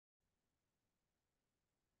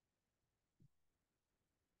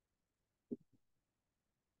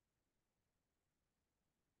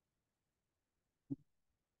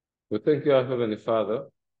We thank you, our Heavenly Father.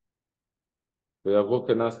 We have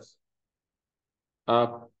woken us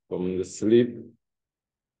up from the sleep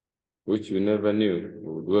which we never knew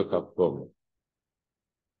we would wake up from.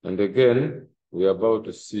 And again, we are about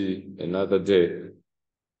to see another day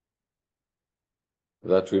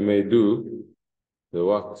that we may do the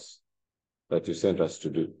works that you sent us to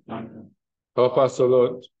do. Help us, O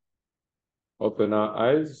Lord. Open our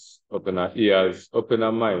eyes, open our ears, open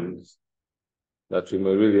our minds, that we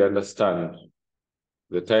may really understand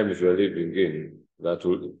the times we are living in, that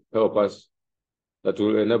will help us, that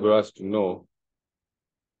will enable us to know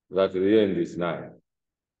that the end is nigh.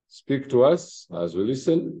 Speak to us as we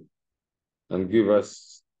listen, and give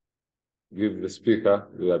the speaker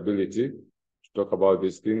the ability to talk about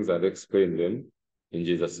these things and explain them in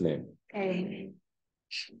Jesus' name. Amen.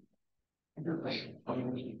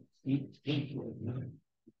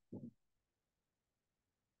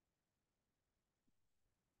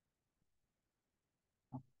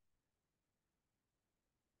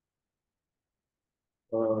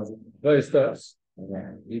 Let's start.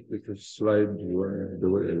 If we could slide the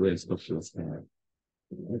way instructions.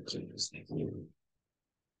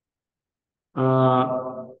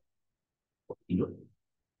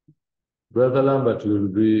 Brother Lambert will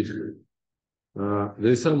be. There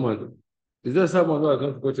is someone. Is there someone who has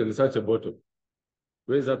not gotten such a bottle?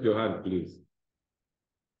 Raise up your hand, please.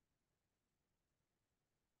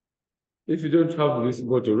 If you don't have this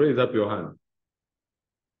bottle, raise up your hand.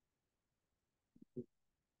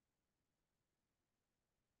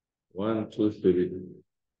 One, two, three.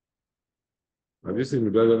 Have you seen the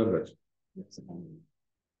brother Lambert?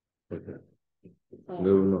 Okay.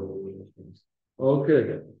 No.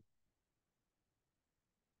 Okay.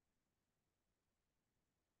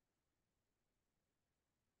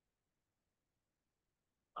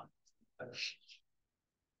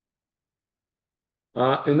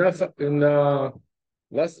 In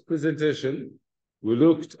last presentation, we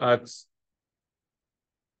looked at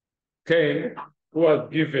Cain, who was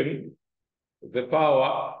given the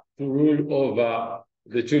power to rule over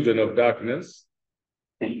the children of darkness.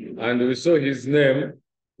 And we saw his name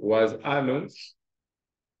was Anu.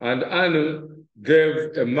 And Anu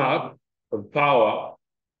gave a mark of power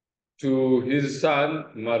to his son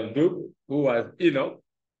Marduk, who was Enoch,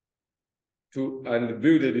 and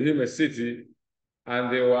built him a city,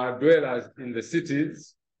 and they were dwellers in the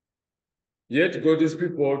cities. Yet God's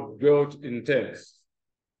people dwelt in tents.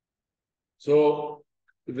 So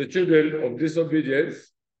the children of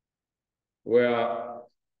disobedience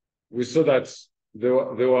we saw that they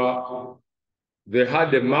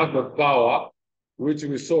had a mark of power, which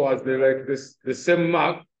we saw as the same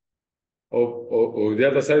mark of the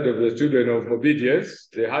other side of the children of obedience.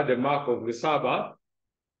 They had the mark of the Sabbath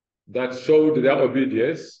that showed their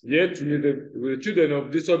obedience. Yet with the children of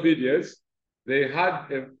disobedience, they had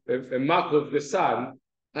a mark of the sun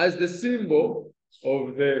as the symbol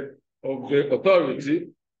of the authority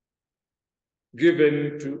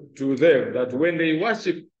given to them, that when they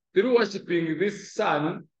worship, through worshiping this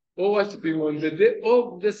sun or worshiping on the day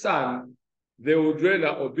of the sun, they would render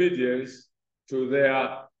obedience to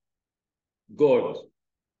their God.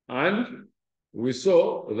 And we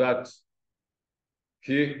saw that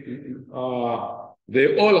they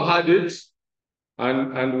all had it,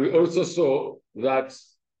 and we also saw that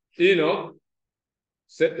Enoch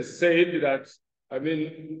said that,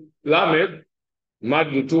 Lamech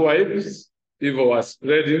married 2 wives, evil was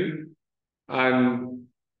spreading, and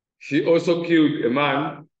he also killed a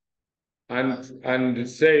man, and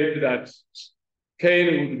said that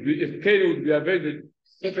if Cain would be avenged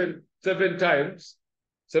seven times,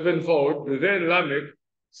 sevenfold, then Lamech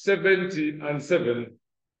 70 and 7.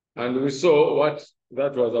 And we saw what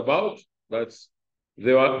that was about, that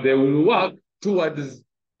they will work towards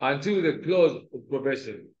until the close of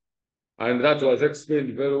probation. And that was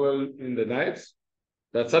explained very well in the night,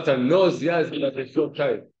 that Satan knows he has at a short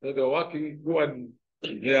time. So they're working toward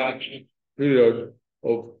their period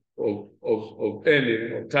of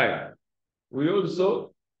ending of time. We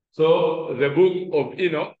also saw the book of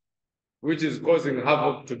Enoch, which is causing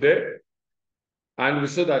havoc today. And we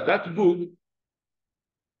saw that book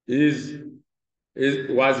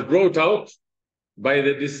was brought out by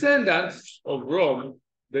the descendants of Rome,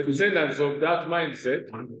 the descendants of that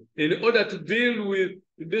mindset, in order to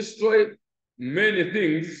destroy many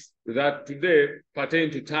things that today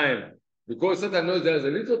pertain to time. Because Satan knows there's a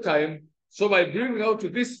little time, so by bringing out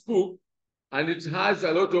this book, and it has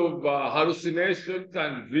a lot of hallucinations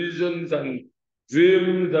and visions and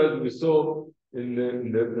dreams that we saw in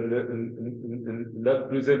that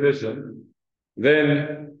presentation,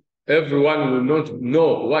 then everyone will not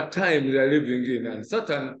know what time they are living in. And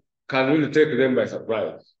Satan can really take them by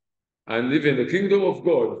surprise. And even the kingdom of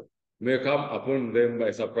God may come upon them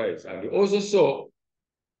by surprise. And we also saw,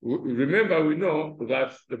 remember, we know that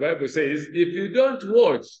the Bible says, if you don't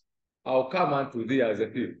watch, I'll come unto thee as a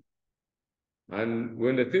thief. And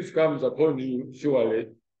when the thief comes upon you, surely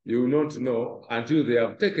you will not know until they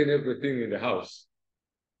have taken everything in the house.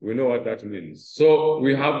 We know what that means. So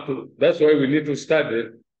we have to, that's why we need to study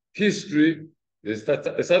history. The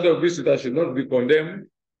study of history that should not be condemned,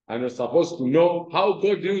 and we're supposed to know how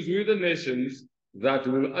God deals with the nations that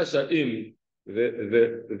will usher in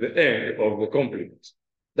the end of the conflict.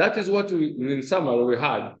 That is what we, in summary, we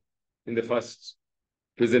had in the first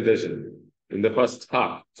presentation, in the first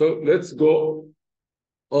half. So let's go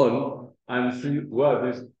on and see where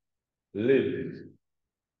this leads.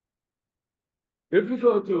 If we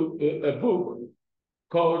go to a book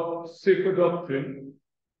called Secret Doctrine,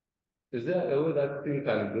 is there a way that thing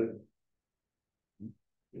can do?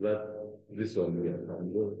 That this one here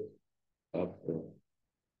can go up.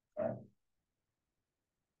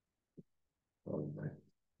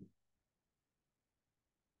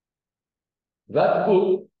 That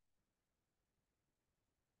book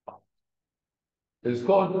is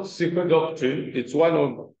called Secret Doctrine. It's one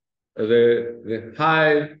of the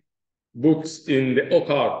high books in the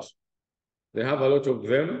occult. They have a lot of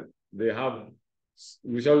them. They have,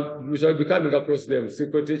 we shall be coming across them.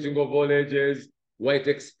 Secret Teaching of All Ages, where it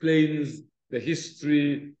explains the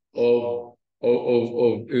history of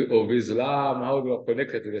Islam, how they are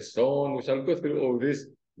connected to the stone. We shall go through all this.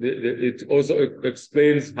 It also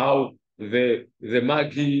explains how the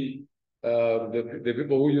Magi, the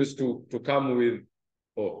people who used to come with,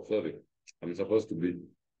 oh, sorry, I'm supposed to be.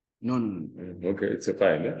 No. Okay, it's a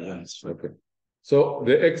fine. Yeah? Yes. Okay. So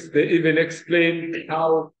they even explain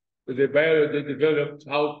how the biology developed,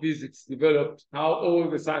 how physics developed, how all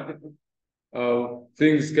the scientific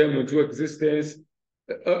things came into existence.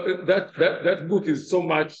 That book is so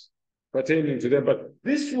much pertaining to them. But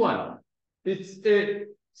this one, it's a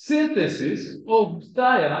synthesis of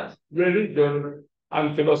science, religion,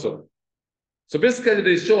 and philosophy. So basically,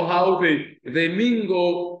 they show how they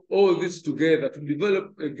mingle all this together to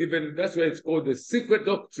develop a given, that's why it's called the secret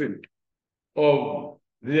doctrine of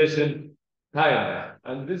the ancient time.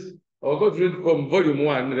 And this, I'll go to read from volume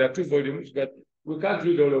 1. There are 2 volumes, but we can't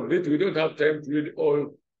read all of it. We don't have time to read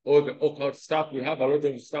all the occult stuff. We have a lot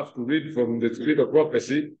of stuff to read from the Spirit of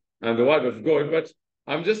Prophecy and the Word of God. But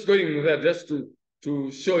I'm just going there just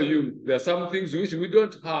to show you there are some things which we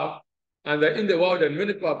don't have, and they're in the world, and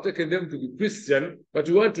many people have taken them to be Christian, but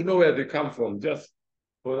we want to know where they come from, just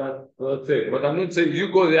for that sake. But I'm not saying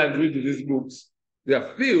you go there and read these books. They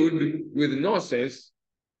are filled with nonsense,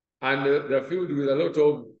 and they're filled with a lot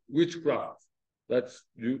of witchcraft that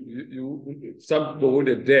some people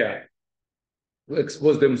wouldn't dare to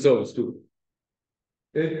expose themselves to.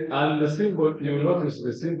 And the symbol, you notice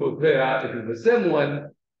the symbol there, it is the same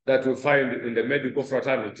one that we find in the medical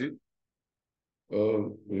fraternity.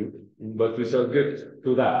 But we shall get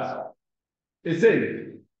to that. It says,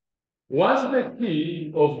 once the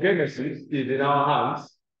key of Genesis is in our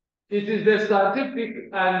hands, it is the scientific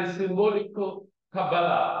and symbolical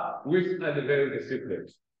Kabbalah which unveil the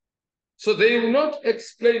secret. So they will not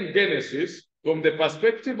explain Genesis from the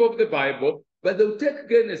perspective of the Bible, but they'll take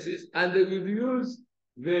Genesis and they will use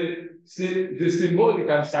the symbolic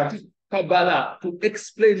and scientific Kabbalah to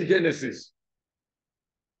explain Genesis.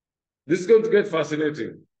 This is going to get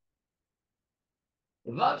fascinating.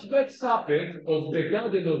 That great serpent of the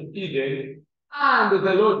Garden of Eden and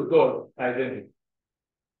the Lord God identity.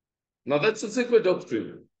 Now that's a secret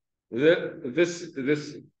doctrine. The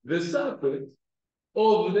serpent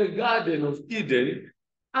of the Garden of Eden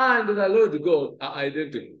and the Lord God are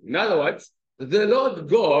identical. In other words, the Lord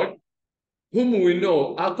God, whom we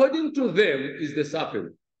know, according to them, is the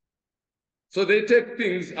serpent. So they take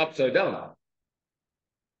things upside down.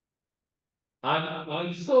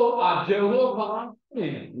 And so are Jehovah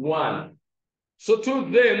in one. So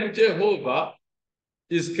to them, Jehovah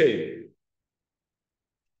is Cain.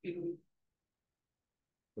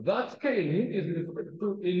 That Cain is referred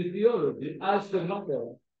to in theology as the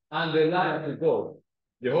mother and the liar to God.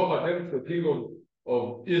 Jehovah tempts the king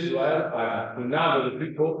of Israel and to number the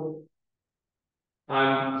people.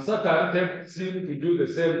 And Satan tempts him to do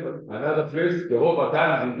the same. Another place, Jehovah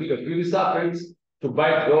turns into the three serpents to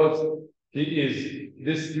bite those he is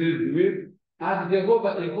displeased with, and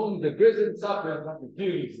Jehovah informs the present serpent that he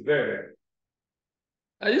kills them.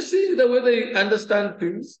 Are you seeing the way they understand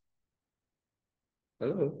things?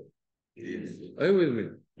 Hello? Yes. Are you with me?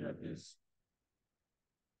 Yes.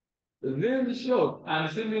 These short and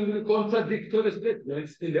seemingly contradictory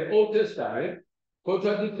statements in the Old Testament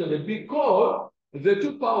contradictory because the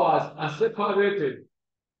two powers are separated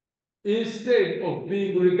instead of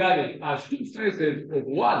being regarded as two faces of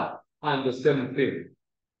one and the same thing.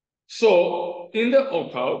 So, in the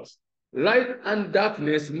occult, light and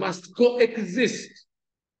darkness must coexist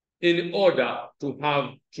in order to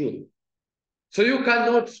have truth. So you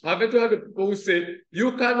cannot, have you heard people who say,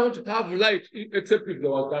 you cannot have light except if there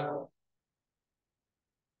was darkness?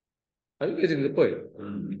 Are you getting the point?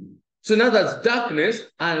 So now that darkness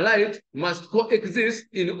and light must coexist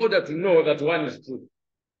in order to know that one is true.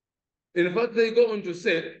 In fact, they go on to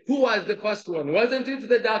say, who was the first one? Wasn't it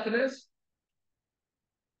the darkness?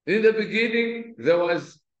 In the beginning, there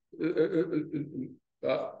was, in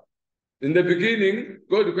the beginning,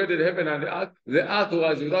 God created heaven and the earth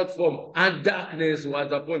was without form, and darkness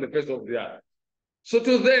was upon the face of the earth. So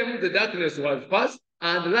to them, the darkness was first,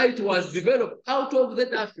 and light was developed out of the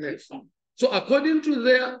darkness. So according to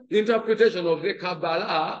their interpretation of the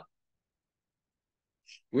Kabbalah,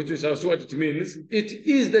 which is also what it means, it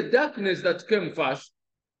is the darkness that came first,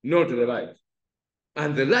 not the light.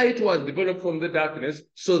 And the light was developed from the darkness,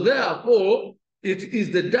 so therefore, it is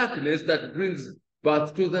the darkness that brings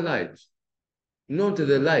birth to the light, not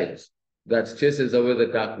the light that chases away the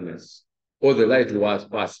darkness, or the light was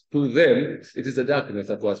first. To them, it is the darkness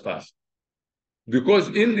that was first. Because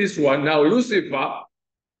in this one, now Lucifer,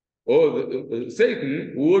 or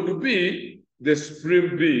Satan, would be the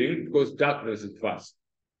supreme being, because darkness is first.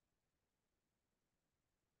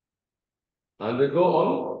 And they go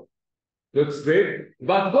on to explain,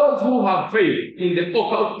 but those who have faith in the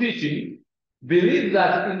occult teaching believe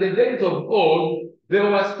that in the days of old, there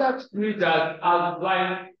were such creatures as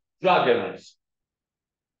blind dragons.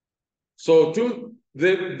 So to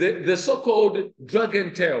the so-called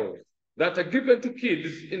dragon tales that are given to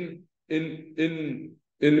kids in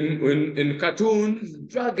cartoons,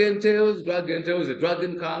 dragon tales, the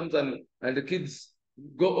dragon comes and the kids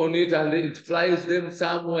go on it and it flies them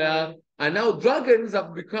somewhere. And now dragons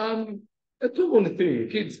have become a common thing.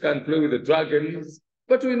 Kids can play with the dragons,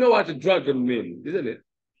 but we know what a dragon means, isn't it?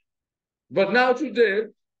 But now today,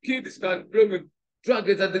 kids can play with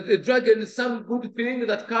dragons, and the dragon is some good thing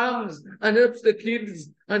that comes and helps the kids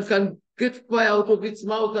and can get fire out of its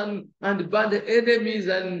mouth and burn the enemies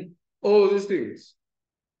and all these things.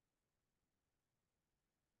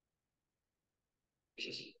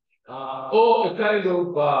 Or a kind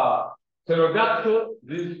of pterodactyl,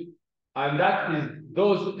 and that is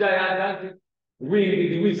those giant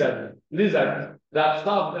winged lizards that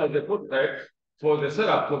served as the prototype for the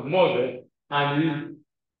seraph of Moses and his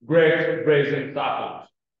great brazen serpent.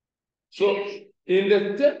 So in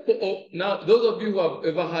the temple of, now those of you who have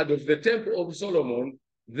ever heard of the temple of Solomon,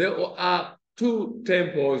 there are two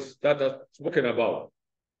temples that are spoken about.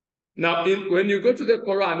 Now, when you go to the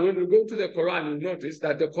Quran, you notice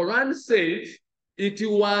that the Quran says it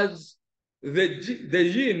was the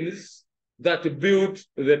jinns that built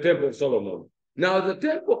the Temple of Solomon. Now, the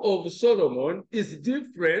Temple of Solomon is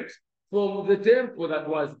different from the temple that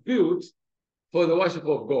was built for the worship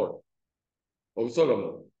of God, of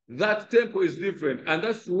Solomon. That temple is different, and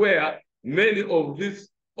that's where many of these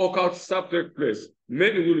occult stuff take place.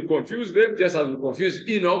 Many will confuse them, just as we confuse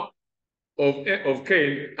Enoch of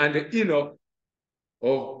Cain and the Enoch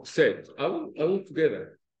of Seth. Are we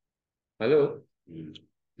together? Hello?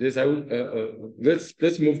 Yes,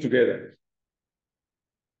 let's move together.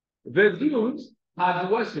 The Jews had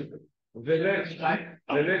worshipped the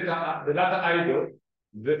latter idol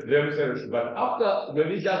themselves, but after the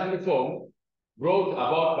religious reform brought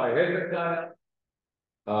about by Hezekiah,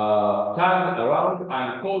 turned around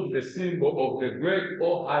and called the symbol of the great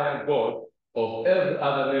all-iron God of every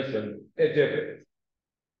other nation a devil.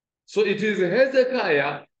 So it is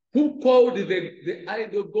Hezekiah who called the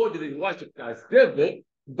idol God they worshipped as devil,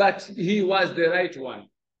 but he was the right one.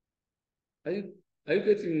 Are you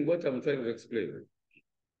getting what I'm trying to explain?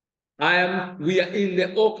 We are in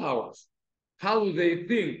the occult, how they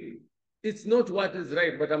think. It's not what is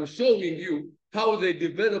right, but I'm showing you how they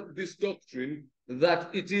developed this doctrine that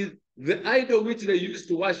it is the idol which they used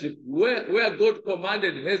to worship, where God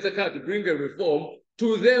commanded Hezekiah to bring a reform,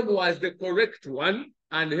 to them was the correct one,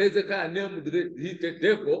 and Hezekiah named the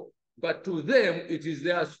devil, but to them it is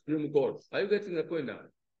their supreme God. Are you getting the point now?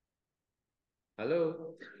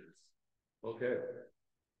 Hello? Okay.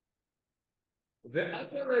 The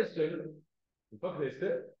appellation, in fact, they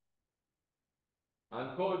said,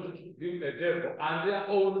 and called him a devil, and their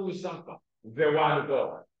own Lucifer, the one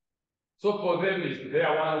God. So for them is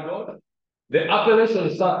their one God. The appellation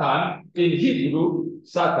Satan in Hebrew,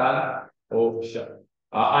 Satan, or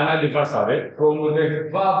an adversary, from the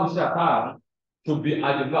verb Satan, to be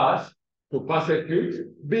adverse, to persecute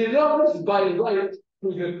belongs by right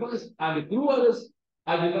to the first and cruelest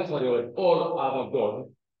adversary of all other gods,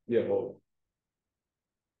 Jehovah.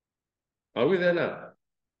 Are we there now?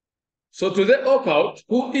 So to the occult,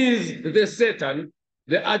 who is the Satan,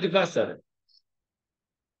 the adversary?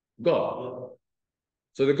 God.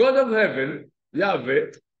 So the God of heaven,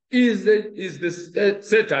 Yahweh, is the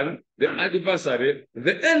Satan, the adversary,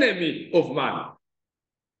 the enemy of man.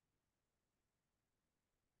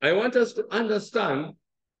 I want us to understand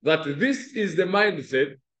that this is the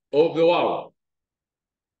mindset of the world.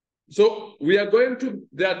 So we are going to,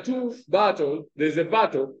 there are two battles, there's a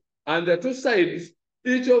battle, and there are two sides.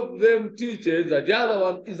 Each of them teaches that the other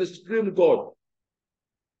one is the supreme God.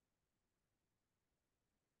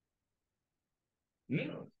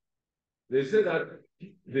 No. They say that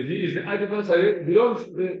he is the adversary, belongs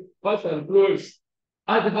to the first and close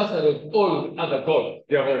adversary of all other gods,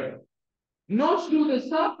 Jehovah. Not to the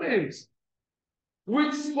serpents,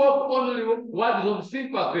 which spoke only words of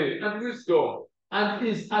sympathy and wisdom, and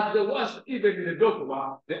is at the worst, even in the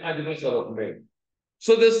dogma, the adversary of men.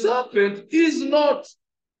 So the serpent is not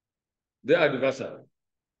the adversary.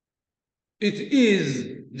 It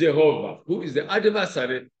is Jehovah, who is the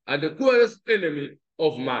adversary and the cruelest enemy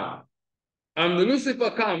of man. And Lucifer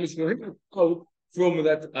comes out from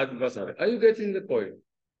that adversary. Are you getting the point?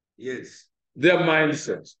 Yes. Their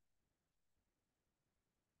mindset.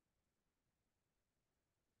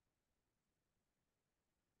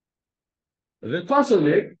 The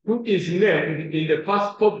personage who is named in the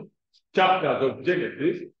first 4 chapters of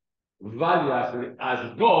Genesis, variously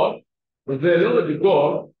as God, the Lord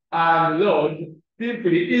God, and Lord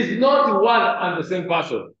simply is not one and the same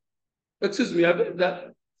person. Excuse me, I bet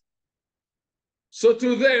that. So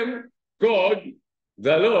to them, God,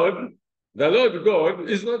 the Lord God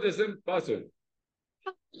is not the same person.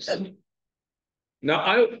 Now,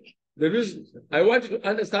 I want you to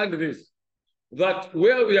understand this, that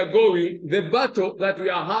where we are going, the battle that we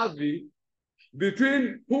are having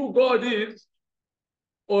between who God is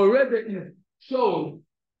already is shown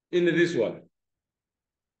in this one.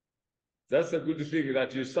 That's a good thing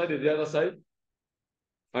that you study the other side,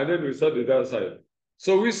 and then we study the other side.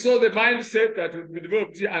 So we saw the mindset that we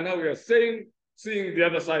developed here, and now we are seeing the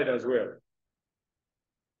other side as well.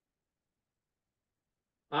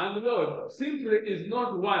 And the Lord simply is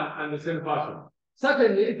not one and the same person.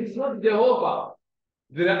 Certainly, it is not Jehovah.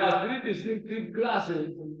 There are 3 distinctive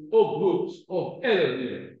classes or groups of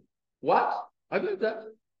Elohim. What? I got that.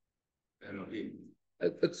 Elohim.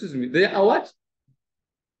 Excuse me. They are what?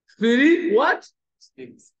 3 what?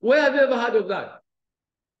 Where have you ever heard of that?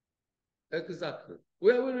 Exactly.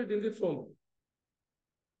 Where are we reading it from?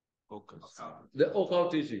 The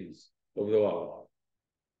occult teachings of the world.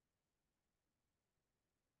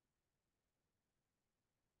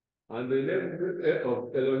 And the name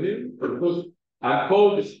of Elohim, because I'm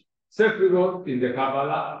called Sephiroth in the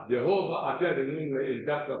Kabbalah. Jehovah appeared in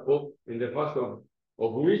chapter 4, in the first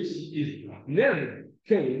of which is named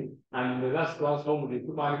Cain, and the last transformed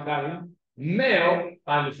into mankind, male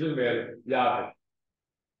and female Yahweh.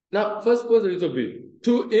 Now, first pause a little bit.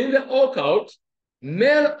 In the occult,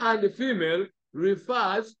 male and female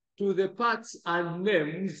refers to the parts and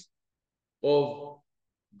names of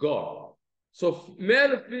God. So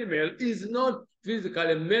male female is not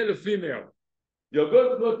physically male female. You're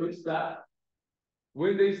going to notice that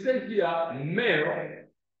when they say here male,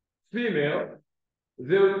 female,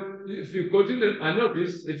 if you continue and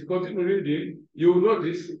notice, if you continue reading, you will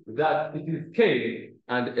notice that it is Cain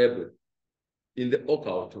and Abel. In the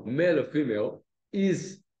occult, male or female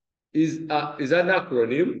is an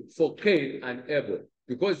acronym for Cain and Abel,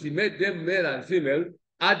 because he made them male and female.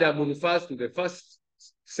 Adam refers to the first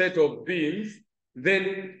set of beings,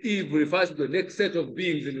 then Eve refers to the next set of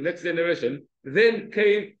beings in the next generation, then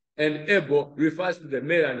Cain and Abel refers to the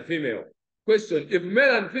male and female. Question: if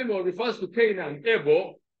male and female refers to Cain and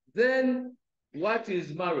Abel, then what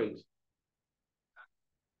is marriage?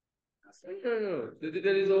 No.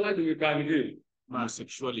 There is a word we can give.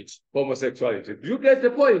 Homosexuality. Homosexuality. Do you get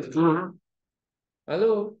the point? Mm-hmm.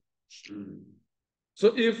 Hello? Mm-hmm.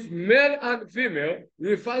 So if male and female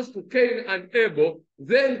refers to Cain and Abel,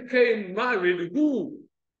 then Cain married who?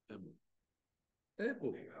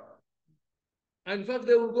 Abel. In fact,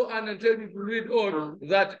 they will go on and tell you to read on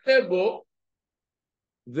that Abel,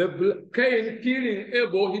 Cain killing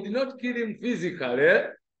Abel, he did not kill him physically.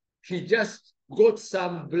 He just got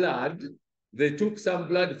some blood. They took some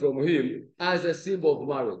blood from him as a symbol of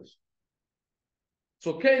marriage.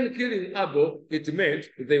 So Cain killing Abel, it meant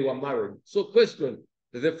they were married. So question,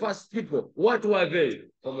 the first people, what were they?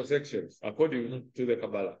 Homosexuals, according to the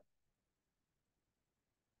Kabbalah.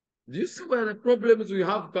 Do you see where the problems we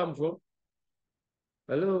have come from?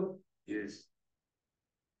 Hello? Yes.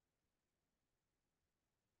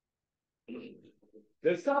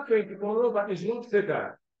 The serpent, moreover, is not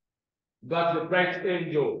Satan, but the bright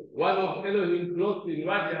angel, one of Elohim clothed in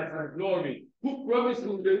radiance and glory, who promised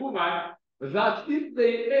to the woman that if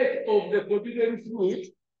they ate of the forbidden fruit,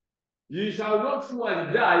 ye shall not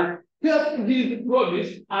surely die, kept his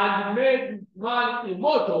promise and made man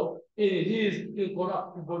immortal in his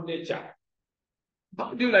incorruptible nature.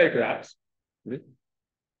 How do you like that?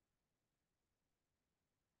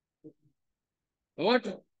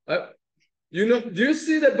 What? You know, do you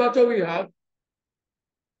see the battle we have?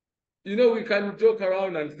 You know, we can joke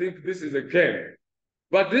around and think this is a game,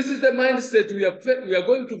 but this is the mindset we are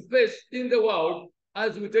going to face in the world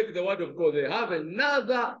as we take the word of God. They have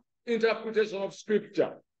another interpretation of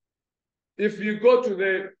scripture. If you go to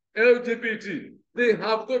the LGBT, they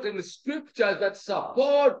have gotten scriptures that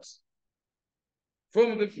support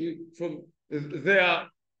from their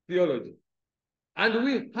theology. And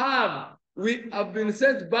we have been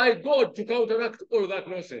sent by God to counteract all that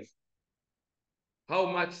nonsense. How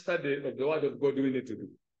much study of the word of God do we need to do?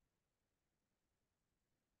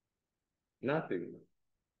 Nothing.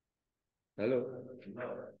 Hello?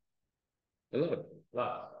 Hello?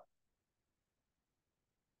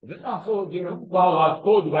 Therefore, Jehovah was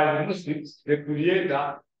called by the Muslims the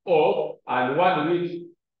creator of, and one which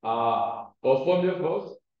of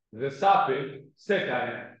formulas, the serpent,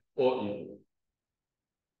 Satan, or evil.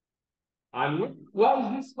 And where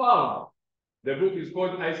is this found? The book is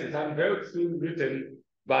called Isis, and very soon written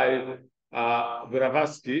by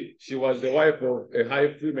Blavatsky. She was the wife of a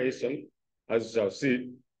high Freemason, as you shall see,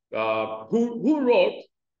 who wrote.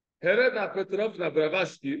 Helena Petrovna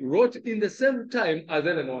Blavatsky wrote in the same time as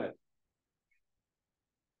Ellen White.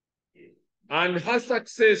 And her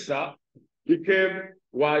successor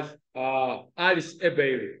was Alice A.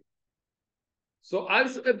 Bailey. So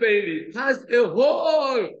Alice A. Bailey has a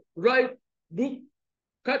whole book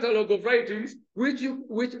catalog of writings which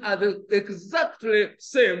are the exactly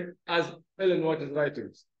same as Ellen White's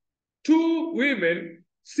writings. Two women,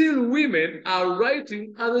 still women, are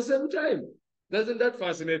writing at the same time. Doesn't that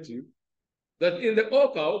fascinate you? That in the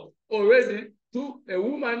occult, already a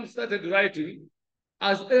woman started writing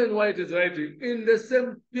as Ellen White is writing in the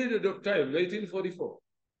same period of time, 1944.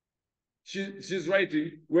 She's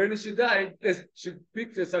writing. When she died, she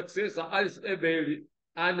picked a successor, Alice A. Bailey,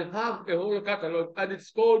 and have a whole catalog, and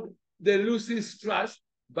it's called the Lucy's Trust,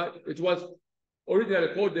 but it was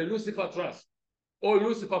originally called the Lucifer Trust or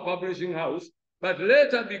Lucifer Publishing House, but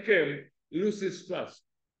later became Lucy's Trust.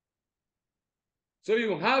 So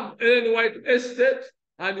you have Ellen White Estate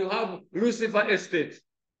and you have Lucifer Estate.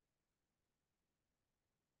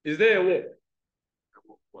 Is there a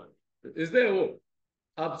war? Is there a war?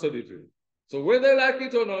 Absolutely. So whether like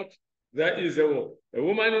it or not, there is a war. A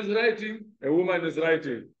woman is writing, a woman is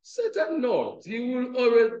writing. Satan knows. He will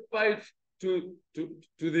always fight to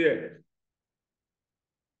the end.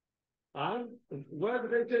 And where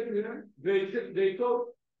did they take him? They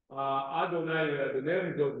took Adonai, the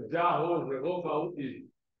name of Jehovah, who is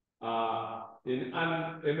in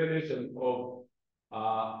an emanation of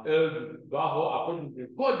El Baho according to the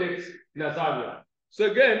Codex Nazaria.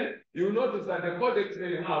 So again, you notice that the codex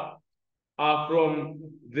they have are from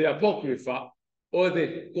the Apocrypha, or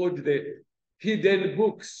they called the hidden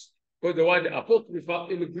books, because the word Apocrypha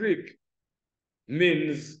in Greek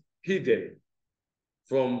means hidden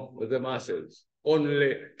from the masses,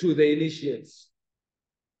 only to the initiates,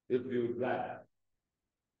 if you like.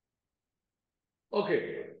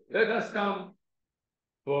 Okay, let us come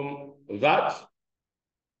from that.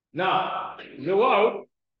 Now, the world,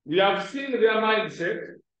 we have seen their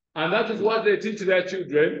mindset, and that is what they teach their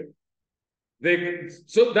children.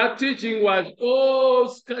 So that teaching was all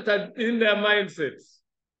scattered in their mindsets.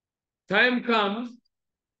 Time comes,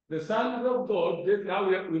 the sons of God, now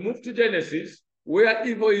we move to Genesis, where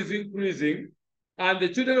evil is increasing, and the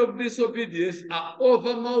children of disobedience are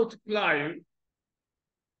over multiplying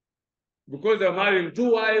because they're marrying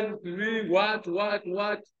 2 wives, 3,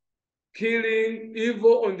 what, killing.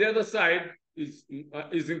 Evil on the other side is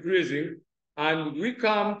increasing. And we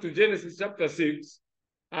come to Genesis chapter 6,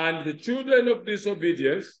 and the children of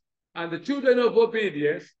disobedience and the children of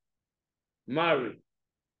obedience marry.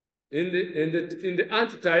 In the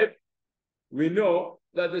antitype, we know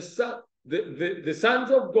that the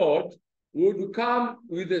sons of God would come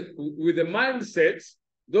with the mindsets.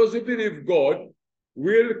 Those who believe God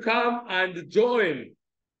will come and join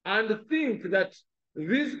and think that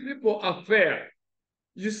these people are fair.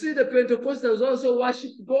 You see, the Pentecostals also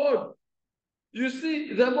worship God. You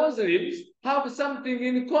see, the Muslims, have something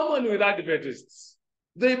in common with Adventists.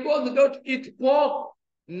 They both don't eat pork.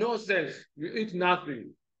 No sense. We eat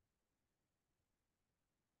nothing.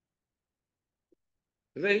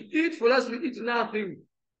 They eat for us, we eat nothing.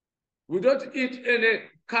 We don't eat any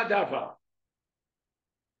cadaver.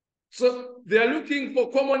 So they are looking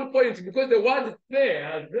for common points because the word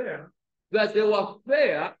fair there, that they were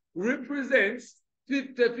fair, represents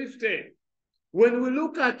 50-50. When we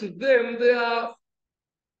look at them, they are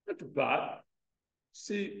not bad.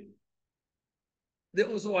 See, they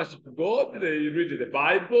also worship God, they read the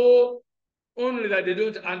Bible, only that they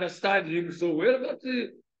don't understand him so well, but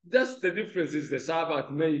just the difference is the Sabbath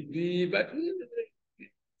may be, but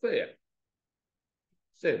fair.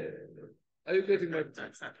 Fair. Are you getting my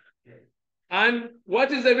point? And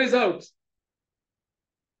what is the result?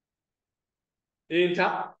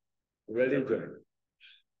 Inter-religion.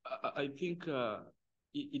 I think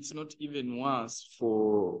it's not even worse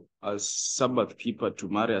for a Sabbath keeper to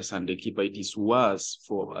marry a Sunday keeper. It is worse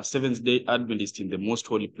for a Seventh-day Adventist in the most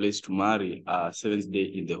holy place to marry a Seventh-day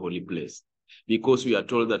in the holy place. Because we are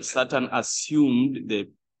told that Satan assumed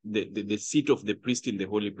the seat of the priest in the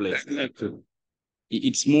holy place.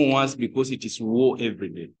 It's more worse because it is war every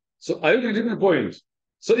day. So are you getting the point?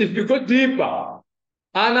 So if you go deeper,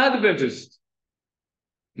 an Adventist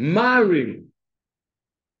marrying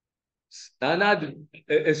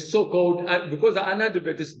a so-called, because an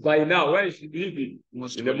Adventist by now, where is he living?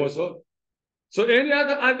 In the most holy. So any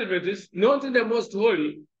other Adventist, not in the most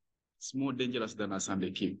holy, it's more dangerous than a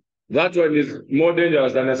Sunday keeper. That one is more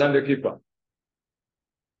dangerous than a Sunday keeper.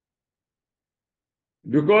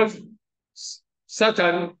 Because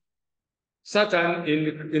Satan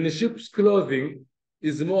in sheep's clothing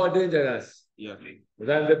is more dangerous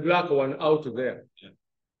than the black one out there.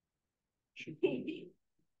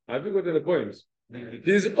 Have you gotten the point?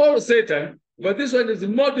 He's all Satan, but this one is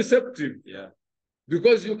more deceptive.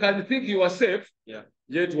 Because you can think you are safe,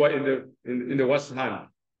 yet you are in the worst hand.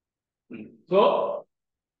 So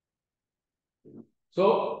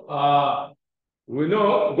we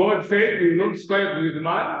know God said we will not strive with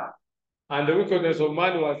man, and the wickedness of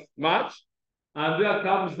man was much, and there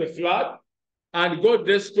comes the flood, and God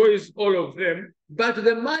destroys all of them. But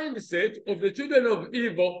the mindset of the children of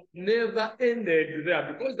evil never ended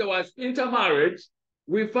there, because there was intermarriage.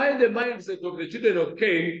 We find the mindset of the children of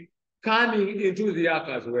Cain coming into the ark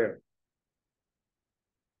as well.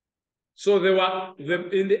 So they were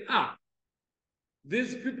in the ark.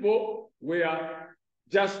 These people were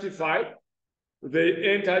justified. They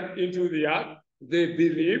entered into the ark. They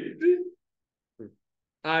believed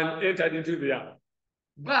and entered into the ark.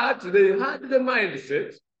 But they had the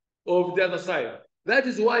mindset of the other side. That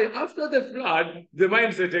is why after the flood, the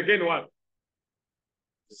mindset again what?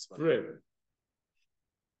 Spread.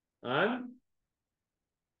 And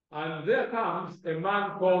there comes a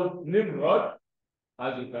man called Nimrod,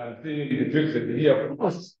 as you can see depicted here,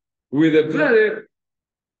 with a very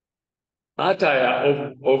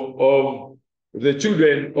attire of the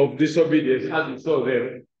children of disobedience, as we saw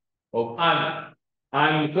them, of Anna.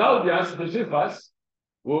 And Claudius Josephus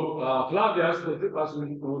will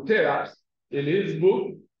tell us in his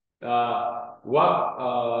book,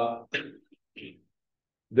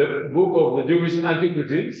 the book of the Jewish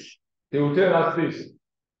antiquities, he will tell us this.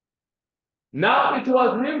 Now it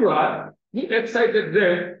was Nimrod who excited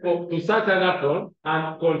them to such an action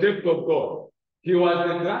and contempt of God. He was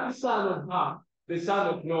the grandson of Ham, the son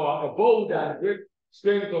of Noah, a bold and great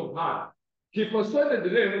strength of hand. He persuaded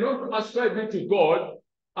them not to ascribe it to God,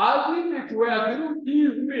 as if it were through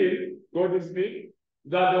his will, God's will,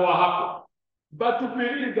 that they were happy, but to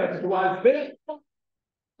believe that it was their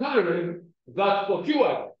parents that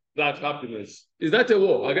procured that happiness. Is that a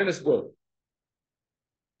war against God?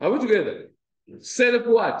 Are we together? Self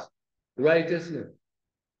what? Righteousness.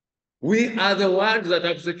 We are the ones that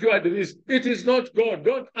have secured this. It is not God.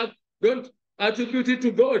 Don't attribute it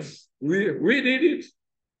to God. We did it.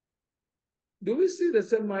 Do we see the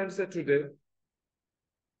same mindset today?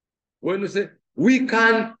 When we say we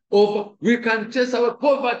can chase our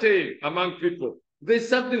poverty among people. There's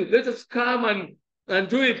something, let us come and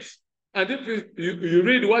do it. And if you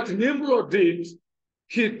read what Nimrod did,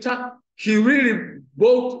 he really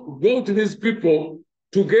brought these people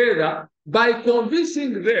together by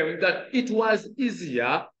convincing them that it was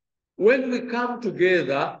easier when we come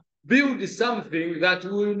together, build something that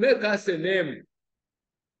will make us a name.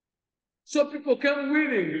 So people came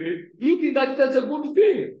willingly, looking at it as a good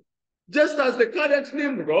thing. Just as the current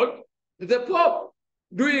Nimrod, the Pope,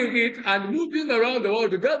 doing it and moving around the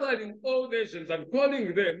world, gathering all nations and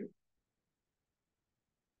calling them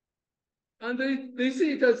And they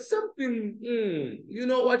see it as something, you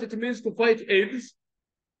know what it means to fight AIDS?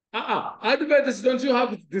 Adventists, don't you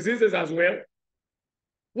have diseases as well?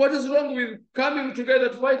 What is wrong with coming together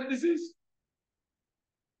to fight disease?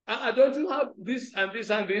 Don't you have this and this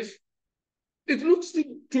and this? It looks to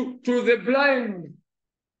the blind,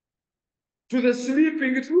 to the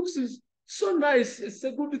sleeping, it looks so nice. It's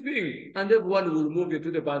a good thing. And everyone will move into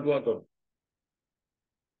the bandwagon.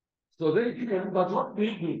 So they came, but what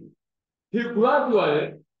did he do?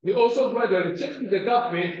 He also gradually changed the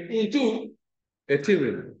government into a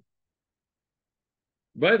tyranny.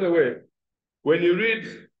 By the way, when you read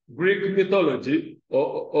Greek mythology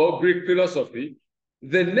or Greek philosophy,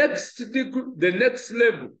 the next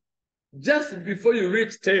level, just before you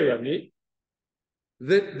reach tyranny,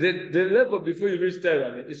 the level before you reach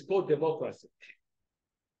tyranny is called democracy.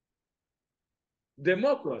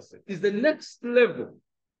 Democracy is the next level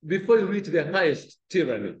before you reach the highest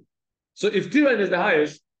tyranny. So if tyranny is the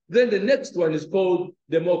highest, then the next one is called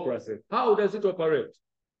democracy. How does it operate?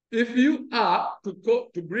 If you are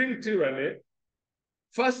to bring tyranny,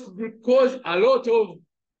 first cause a lot of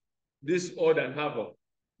disorder and havoc.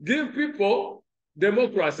 Give people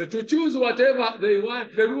democracy to choose whatever they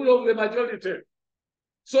want, the rule of the majority.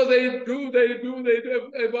 So they do,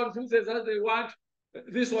 everyone chooses as they want.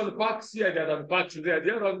 This one parks here, the other one parks there,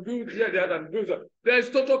 the other one goes here, the other one goes there. There's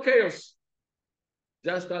total chaos,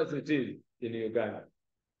 just as it is in Uganda.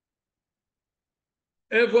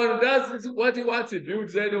 Everyone does what he wants, he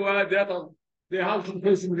builds anywhere, the other, the house is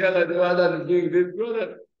facing the other is doing this,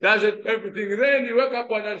 brother does it, everything. Then you wake up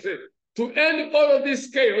one and say, to end all of this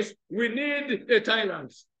chaos, we need a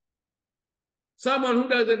tyrant. Someone who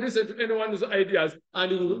doesn't listen to anyone's ideas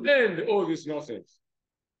and will end all this nonsense.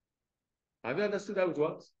 Have you understood how it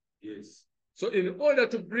works? Yes. So in order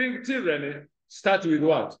to bring tyranny, start with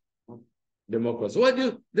what? Democracy. What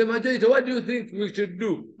do you think we should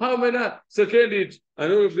do? How many second it?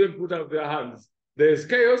 And all of them put up their hands. There's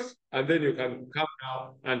chaos, and then you can come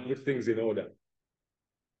down and put things in order.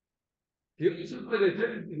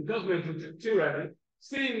 The government to tyranny,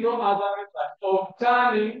 seeing no other method of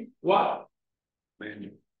turning what?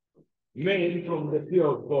 Men from the fear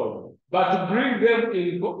of God, but to bring them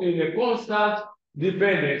in a constant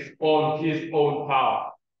dependence on his own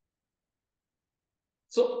power.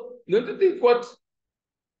 So, don't you think what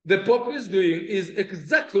the Pope is doing is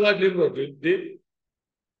exactly what Nimrod did?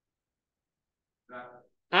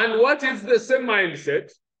 And what is the same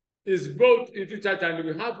mindset is brought into church, and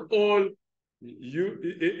we have all a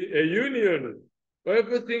union.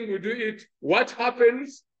 Everything we do it, what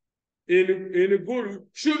happens in Guru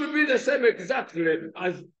should be the same exactly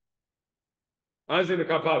as in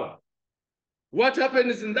Kampala. What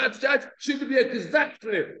happens in that church should be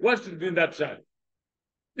exactly what should be in that church.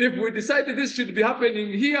 If we decide this should be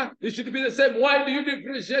happening here, it should be the same. Why do you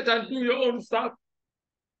differentiate and do your own stuff?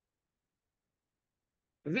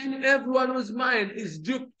 Then everyone's mind is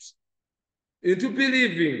duped into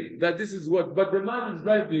believing that this is what, but the man is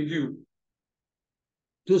driving you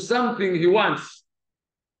to something he wants.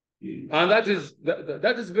 And that is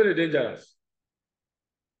very dangerous.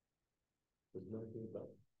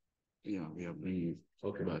 Yeah, we are bringing it.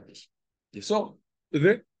 Okay. But, yes. So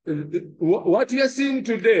what we are seeing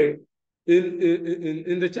today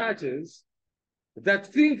in the churches that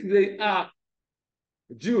think they are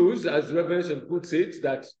Jews, as Revelation puts it,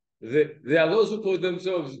 that they are those who call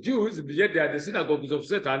themselves Jews, yet they are the synagogues of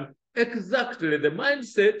Satan. Exactly the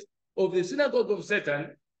mindset of the synagogue of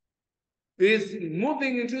Satan is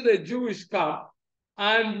moving into the Jewish camp,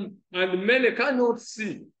 and many cannot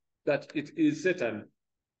see that it is Satan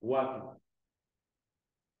working.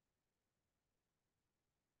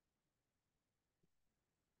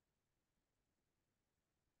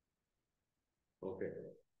 Okay.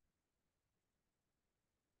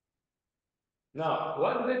 Now,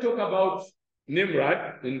 what do they talk about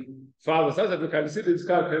Nimrod in Father? So that we can see these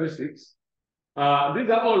characteristics. These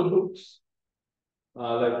are all books,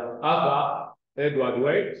 like Arthur Edward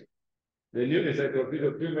White, the New Encyclopedia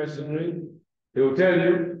of Freemasonry. He will tell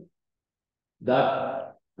you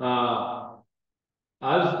that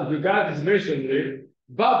as regards masonry,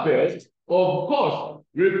 Babel, of course,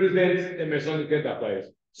 represents a Masonic enterprise.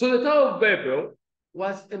 So the Tower of Babel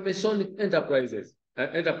was a Masonic enterprise.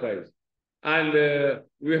 And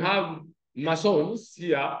we have Masons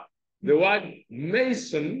here. The word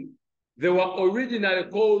Mason, they were originally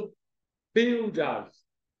called builders.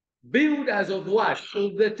 Builders of what?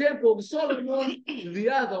 Of the Temple of Solomon, the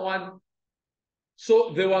other one.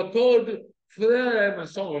 So they were called frère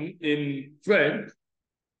maçon in French,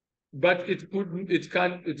 but it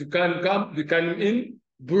can mean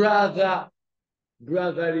brotherly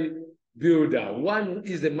builder. One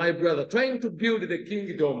is my brother trying to build the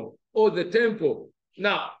kingdom or the temple.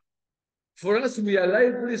 Now, for us, we are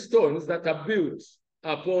lively stones that are built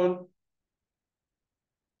upon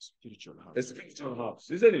a spiritual house,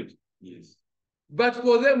 isn't it? Yes. But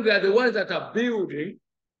for them, they are the ones that are building.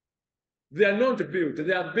 They are not built.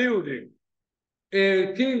 They are building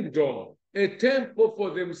a kingdom, a temple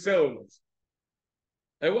for themselves.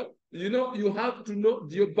 And you have to know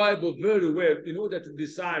your Bible very well in order to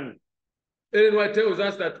discern. Ellen White tells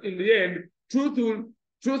us that in the end, truth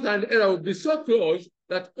and error will be so close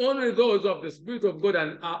that only those of the Spirit of God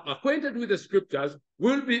and are acquainted with the scriptures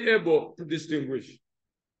will be able to distinguish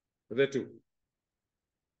the two.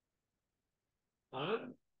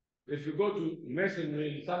 And if you go to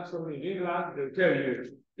masonry in Saxony in England, they'll tell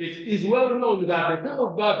you it is well known that the Tower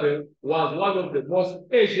of Babel was one of the most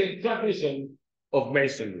ancient traditions of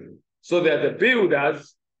masonry. So they're the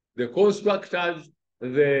builders, the constructors,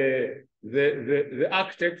 the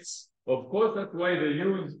architects. Of course, that's why they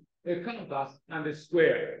use a compass and a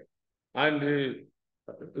square. And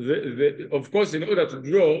of course, in order to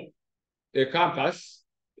draw a compass,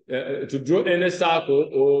 to draw any circle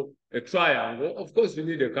or a triangle, of course, you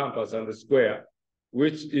need a compass and a square,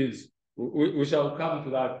 which is, we shall come to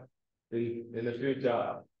that in the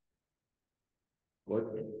future.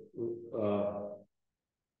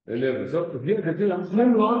 So here the king of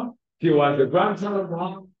Nimrod, he was the grandson of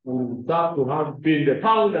Ham, who thought to have been the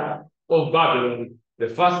founder of Babylon, the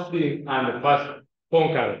first king and the first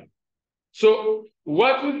conqueror. So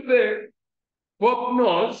what if the Pope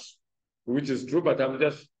knows, which is true, but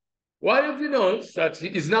what if he knows that he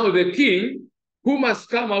is now the king who must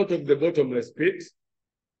come out of the bottomless pit,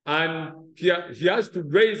 and he has to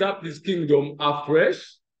raise up his kingdom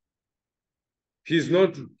afresh? He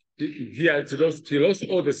lost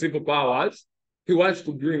all the simple powers he wants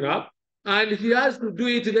to bring up, and he has to do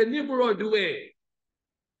it in a Nimrod way.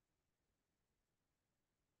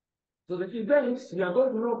 So the events we are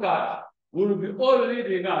going to look at will be all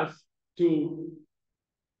leading us to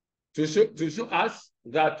show us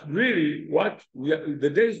that really the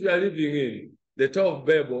days we are living in, the Tower of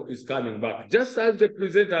Babel is coming back. Just as the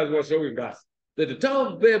presenters were showing us, that the Tower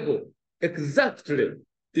of Babel exactly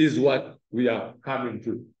is what we are coming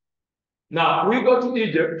to. Now, we go to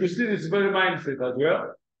Egypt to see this very mindset as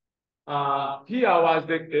well. Here was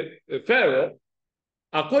the Pharaoh.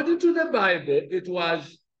 According to the Bible, it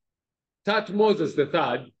was Thutmose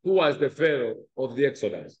III who was the Pharaoh of the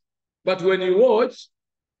Exodus. But when you watch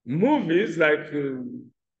movies like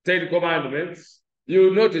Ten Commandments,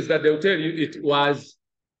 you'll notice that they'll tell you it was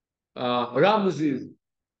Ramses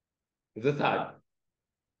III.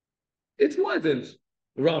 It wasn't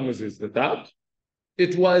Ramses III.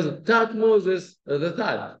 It was Thutmose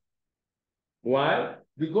III. Why?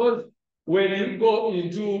 Because when you go in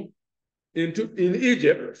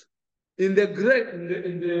Egypt, in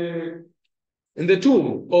the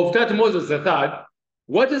tomb of Thutmose III,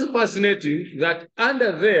 what is fascinating that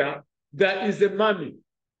under there is a mummy.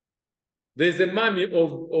 There's a mummy of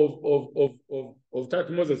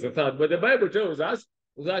Thutmose III, but the Bible tells us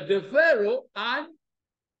that the Pharaoh and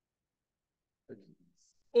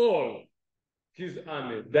all his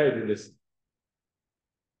army died in the sea.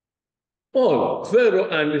 All Pharaoh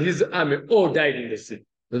and his army all died in the sea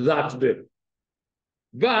that day.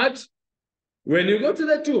 But when you go to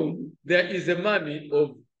the tomb, there is a mummy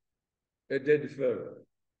of a dead Pharaoh.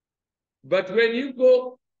 But when you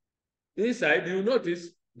go inside, you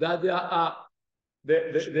notice that there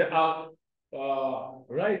are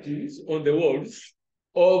writings on the walls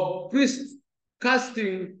of priests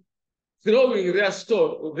throwing their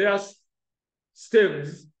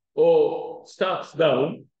staves or staffs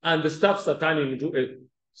down, and the staffs are turning into a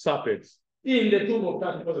serpent. In the tomb of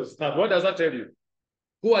Thutmose III, what does that tell you?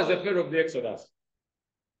 Who was the Pharaoh of the Exodus?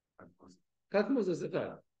 Thutmose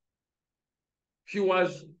III. He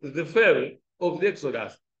was the Pharaoh of the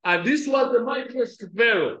Exodus. And this was the mightiest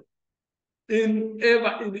Pharaoh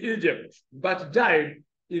ever in Egypt, but died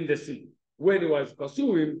in the sea when he was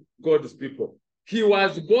pursuing God's people. He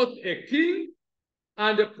was both a king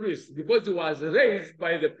and a priest, because he was raised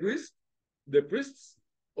by the priests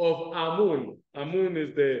of Amun. Amun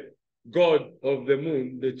is the god of the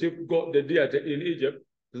moon, the chief god, the deity in Egypt,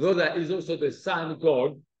 though there is also the sun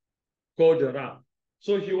god called Ra.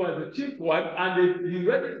 So he was the chief one, and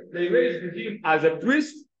they raised him as a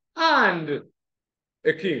priest and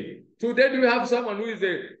a king. Today, do we have someone who is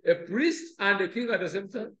a priest and a king at the same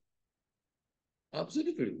time?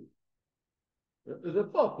 Absolutely. The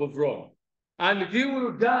Pope of Rome. And he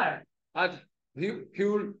will die, and he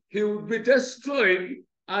will be destroyed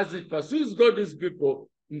as he pursues God's people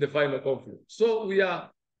in the final conflict. So we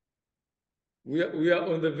are We are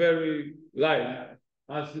on the very line,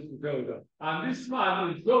 as it tells us. And this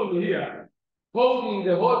man is shown here, holding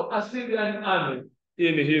the whole Assyrian army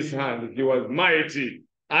in his hand. He was mighty.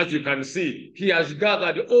 As you can see, he has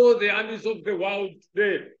gathered all the armies of the world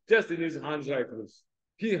today just in his hands like this.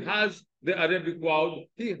 He has the Arabic world,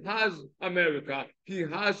 he has America, he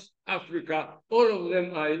has Africa, all of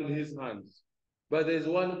them are in his hands. But there's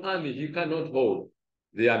one army he cannot hold,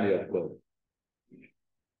 the army of God.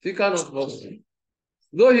 He cannot hold it.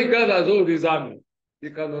 Though he gathers all his army, he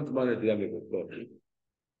cannot manage the army of God.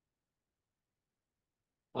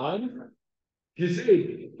 And he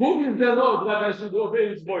said, who is the Lord that I should obey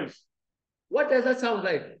his voice? What does that sound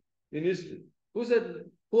like in history? Who said,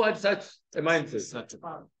 who had such a mindset?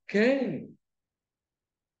 Cain.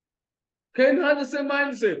 Cain had the same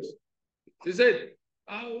mindset. He said,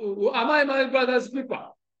 am I my brother's keeper?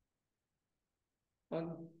 And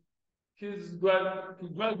his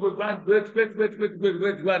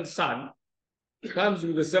great-grandson comes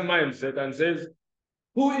with the same mindset and says,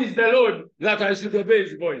 who is the Lord that I should obey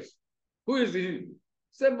his voice? Who is he?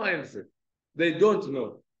 Same mindset. They don't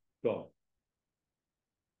know God.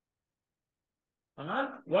 And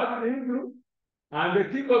what did he do? And the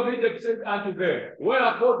king of Egypt said unto them,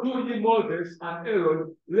 wherefore do ye Moses and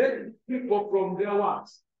Aaron let people from their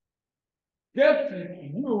works? Get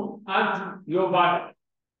you unto your body.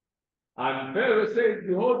 And Pharaoh said,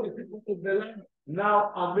 behold, the people of the land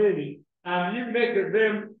now are many, and ye make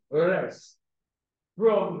them rest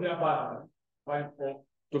from their burden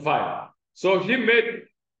to fire. So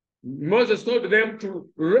Moses told them to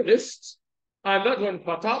rest, and that one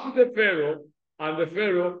perturbed the Pharaoh, and the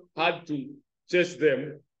Pharaoh had to chase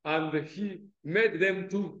them, and he made them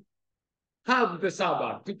to have the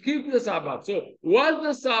Sabbath, to keep the Sabbath. So was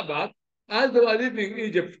the Sabbath, as they were leaving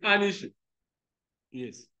Egypt, an issue?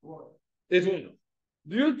 Yes. It was.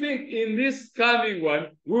 Do you think in this coming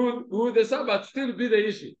one, will the Sabbath still be the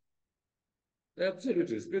issue?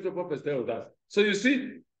 Absolutely. Spiritual purpose tells us. So you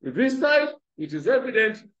see, with this side, it is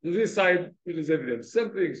evident. With this side, it is evident.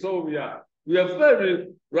 Same thing. So we are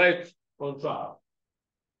very right on track.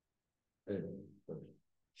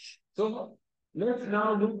 So let's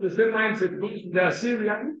now look at the same mindset. The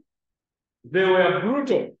Assyrians, they were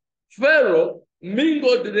brutal. Pharaoh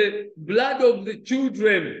mingled the blood of the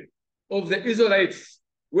children of the Israelites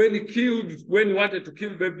when he wanted to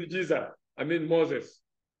kill baby Jesus. Moses.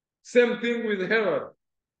 Same thing with Herod.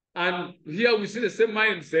 And here we see the same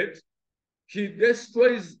mindset. He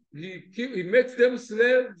destroys, he makes them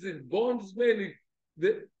slaves and bondsmen.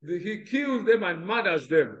 He kills them and murders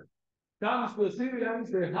them. Comes to the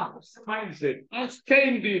Syrians, they have the same mindset. As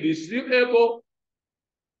Cain did, is still able.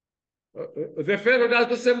 The Pharaoh does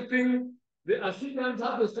the same thing. The Assyrians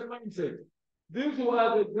have the same mindset. These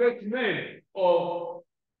were the great men of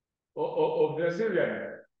the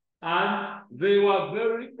Assyrians. And they were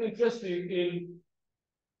very interested in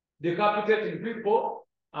decapitating people,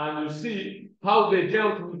 and you see how they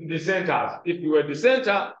dealt with dissenters. If you were a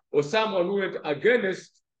dissenter or someone who went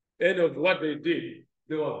against any of what they did,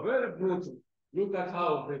 they were very brutal. Look at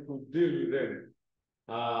how they could deal with them.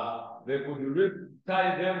 They could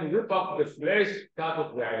tie them, rip up the flesh, cut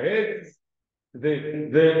off their heads.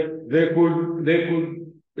 They could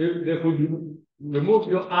remove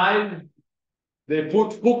your eyes. They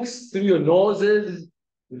put hooks through your noses.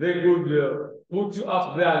 They could put you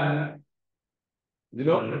up there.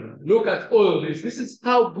 Look at all of this. This is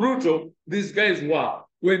how brutal these guys were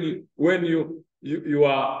when you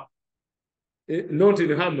are not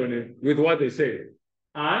in harmony with what they say.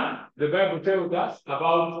 And the Bible tells us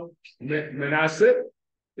about Manasseh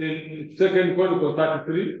in 2 Chronicles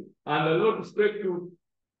 33, and the Lord spake to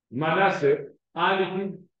Manasseh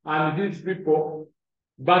and his people,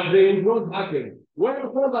 but they did not hearken.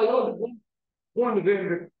 Wherefore the Lord warned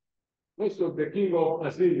them most of the king of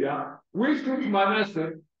Assyria, which took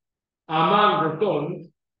Manasseh among the thorns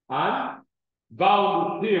and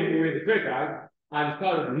bound him with fetters and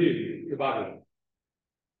carried him to Babylon.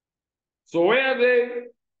 So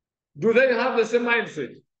do they have the same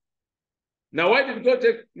mindset? Now, why did God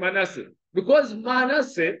take Manasseh? Because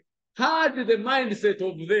Manasseh had the mindset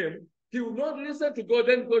of them. He would not listen to God.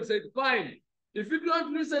 Then God said, fine. If you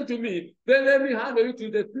don't listen to me, then let me handle you to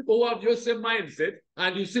the people who have your same mindset,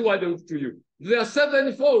 and you see what they will do to you. They are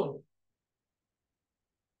sevenfold.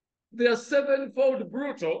 They are sevenfold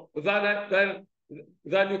brutal than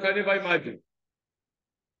you can ever imagine.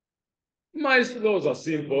 My laws are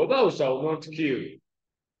simple. Thou shalt not kill.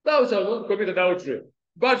 Thou shalt not commit adultery.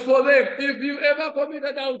 But for them, if you ever commit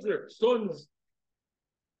adultery, stones.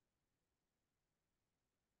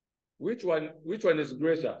 Which one is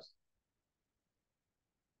gracious?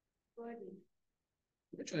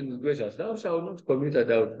 Which one is gracious? Thou shalt not commit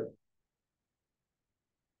adultery.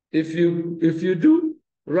 If you do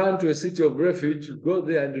run to a city of refuge, go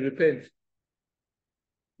there and repent.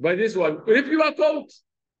 By this one, if you are caught,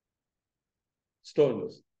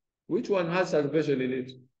 stones. Which one has salvation in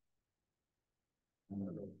it?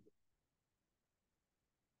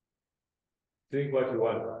 Think what you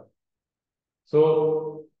want.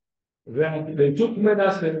 So they took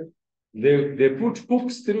Manasseh, they put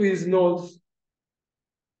hooks through his nose.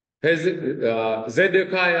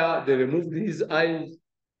 Zedekiah, they removed his eyes,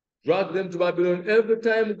 dragged them to Babylon. Every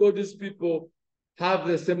time God's people have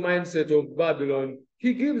the same mindset of Babylon,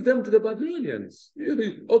 he gives them to the Babylonians.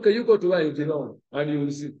 Okay, you go to where you belong, and you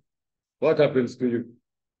will see what happens to you.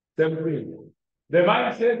 Same thing. The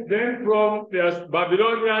mindset then from the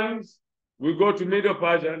Babylonians, we go to Middle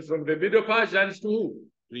Persians. From the Middle Persians to who?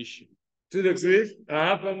 Greece. To the Greeks.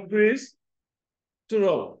 From Greece to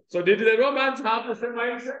Rome. So did the Romans have the same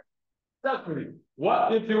mindset? Exactly.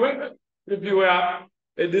 What if you were at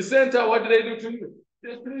the center? What did they do to you?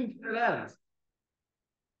 They cleaned the land.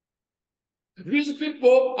 These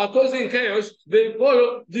people are causing chaos. They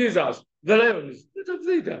follow Jesus, the lions. Let us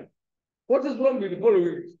see that. What is wrong with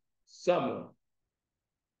following someone?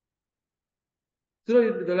 Throw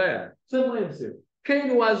it to the lion. Someone himself.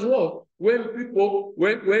 Cain was wrong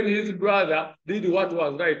when his brother did what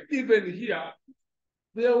was right. Even here,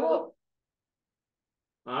 they are wrong.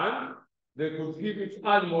 And they could give it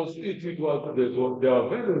animals to eat it. They were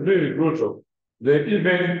very, very brutal. They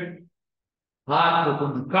even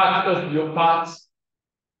could cut off your parts,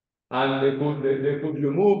 and they could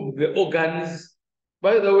remove the organs.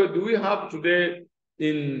 By the way, do we have today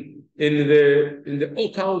in the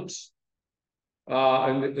occult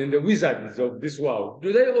in the wizards of this world,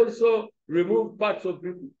 do they also remove parts of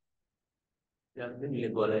people? Yeah,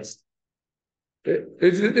 legalized. It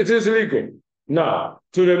is legal now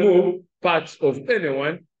to remove parts of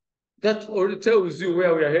anyone. That already tells you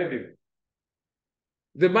where we are heading.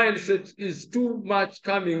 The mindset is too much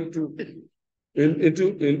coming to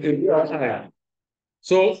into our eye.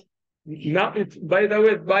 So now by the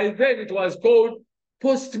way, by then it was called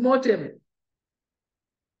post-mortem.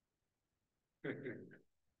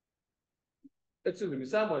 Excuse me,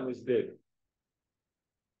 someone is dead.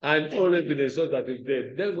 And all evidence shows that he's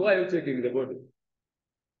dead. Then why are you taking the body?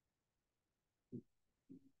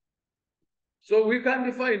 So we can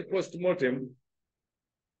define post-mortem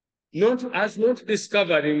not as not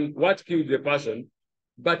discovering what killed the person,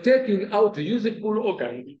 but taking out useful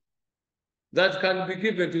organs that can be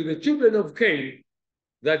given to the children of Cain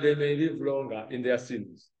that they may live longer in their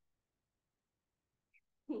sins.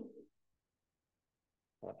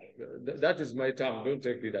 That is my term. Don't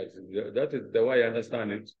take it as that is the way I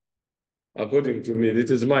understand it. According to me,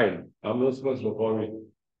 it is mine. I'm not responsible for it.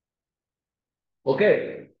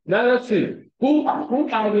 Okay. Now let's see. Who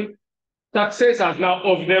are the successors now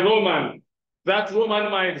of the Roman? That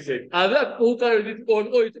Roman mindset. Are that who carried it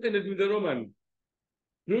on, or it ended with the Roman?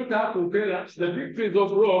 Plutarch will tell us the victories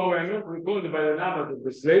of Rome were not recorded by the numbers of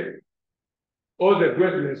the slaves or the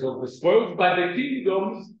greatness of the spoils, but the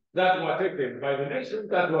kingdoms that were taken, by the nations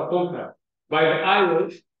that were conquered, by the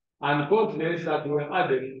islands and continents that were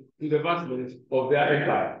added to the vastness of their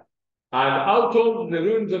empire. And out of the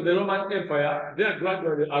ruins of the Roman Empire, there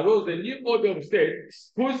gradually arose a new order of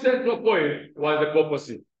states whose central point was the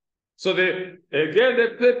papacy. So the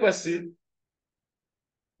papacy,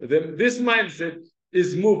 this mindset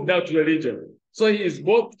is moved now to religion. So he is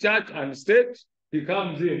both church and state. He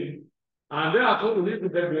comes in, and therefore we need to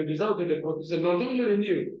result in the position not only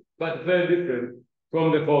new, but very different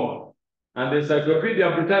from the former. And the Encyclopedia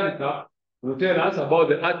Britannica will tell us about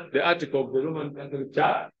the article of the Roman Catholic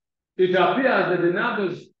Church. It appears that the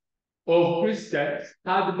numbers of Christians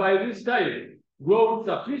had by this time grown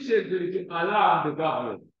sufficiently to alarm the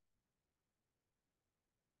government.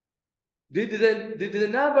 Did the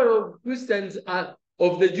number of Christians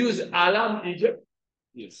of the Jews alarm Egypt?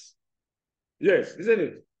 Yes. Yes, isn't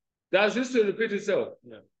it? Does history repeat itself?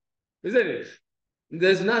 Yeah. Isn't it?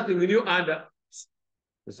 There's nothing new under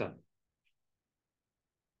the sun.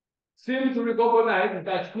 Seem to recognize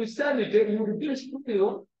that Christianity would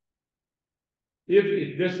destroy if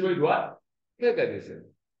it destroyed what? Paganism.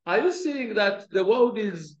 Are you seeing that the world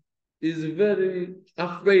is very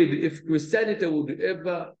afraid if Christianity would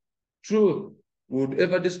ever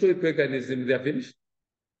destroy paganism, they're finished?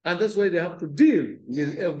 And that's why they have to deal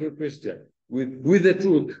with every Christian, with the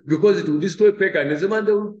truth, because it will destroy paganism and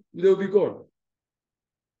they will be gone.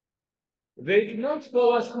 They did not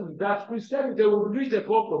force that Christianity would reach a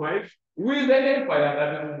compromise with the empire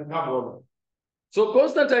that will become Roman. So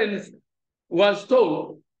Constantine was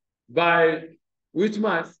told by Which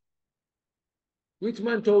man? Which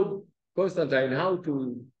man told Constantine how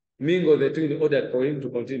to mingle the two in order for him to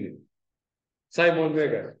continue? Simon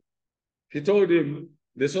Magus. He told him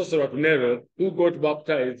the sorcerer of Nero, who got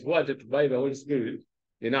baptized, wanted to buy the Holy Spirit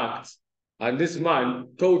in Acts. And this man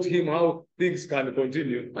taught him how things can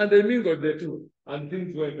continue. And they mingled the two, and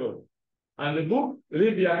things went on. And the book,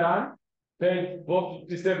 Leviathan, page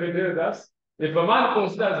 457, tells us, if a man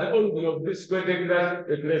considers the origin of this great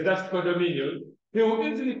ecclesiastical dominion, he will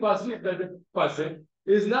easily perceive that the person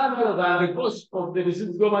is none other than the ghost of the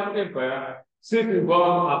deceased Roman Empire sitting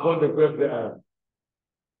bound upon the grave thereof.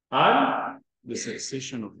 And the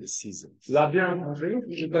succession of the Caesars. The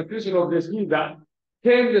succession of the Caesar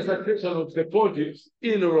came the succession of the pontiffs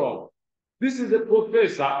in Rome. This is a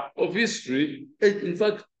professor of history, in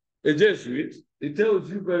fact, a Jesuit. He tells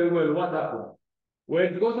you very well what happened.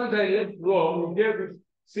 When Constantine left Rome, he gave his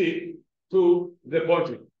seat to the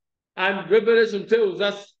pontiff. And Revelation tells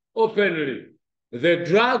us openly, the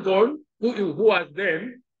dragon who was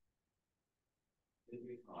then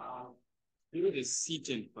the seat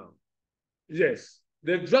and power. Yes,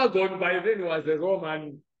 the dragon by then was the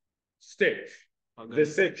Roman state, the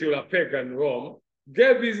secular pagan Rome,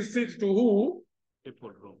 gave his seat to who?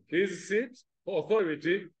 People Rome. His seat,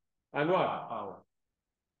 authority, and what? Power.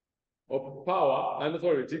 Of power and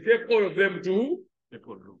authority. He gave all of them to who?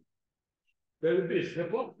 People Rome. The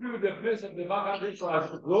Pope filled the place of the vacant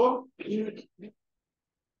as Rome.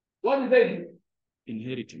 What did they do?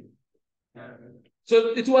 Inheriting. So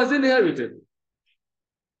it was inherited.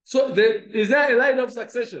 So is there a line of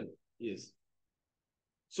succession? Yes.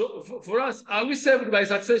 So for us, are we saved by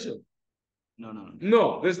succession? No.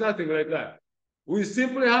 No, there's nothing like that. We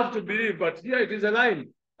simply have to believe, but here it is a line.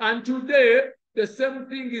 And today, the same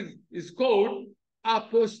thing is called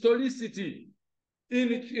apostolicity.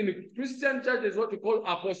 In Christian churches, what we call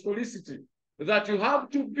apostolicity. That you have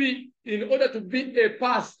to be, in order to be a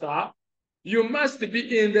pastor, you must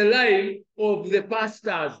be in the line of the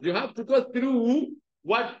pastors. You have to go through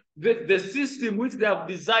what the system which they have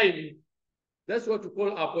designed. That's what we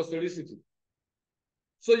call apostolicity.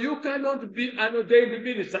 So you cannot be an ordained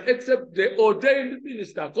minister except the ordained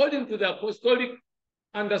minister, according to the apostolic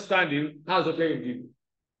understanding, has ordained you.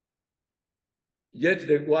 Yet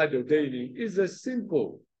the word ordaining is a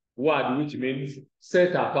simple word which means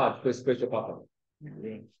set apart for a special purpose.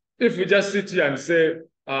 Mm-hmm. If we just sit here and say,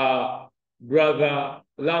 Brother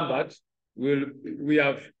Lambert, we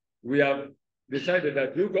have decided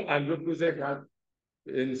that you go and represent us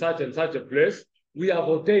in such and such a place, we have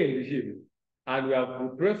ordained him, and we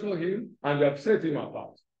pray for him, and we have set him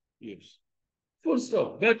apart. Yes. Full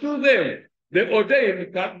stop. But to them, the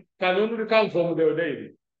ordained can only come from the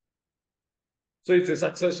ordained. So it's a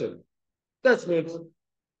succession. That's not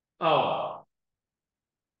ours.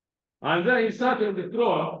 And then he sat on the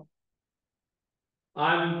throne,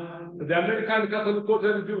 and the American Catholic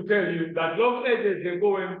Church will tell you that long ages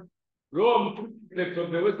ago, when Rome took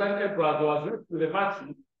from the Western Emperor was left to the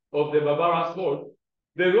mercy of the barbarous horde,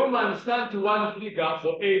 the Romans turned to one figure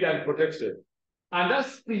for aid and protection, and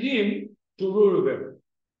asked him to rule them.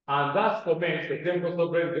 And that's commenced the temporal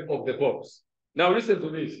sovereignty of the popes. Now listen to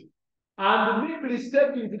this. And maybe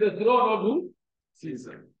stepped into the throne of who?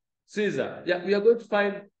 Caesar. Caesar. Yeah, we are going to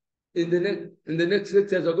find in the next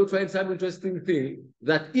lectures, we're going to find some interesting thing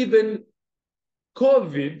that even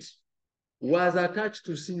COVID was attached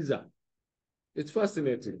to Caesar. It's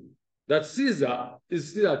fascinating that Caesar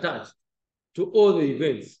is still attached to all the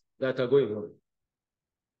events that are going on.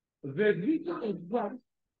 The vision of that,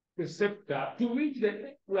 the scepter to which the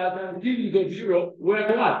emperors and kings of Europe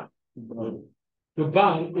were what? To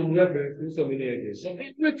bow in reverence in so many ages. So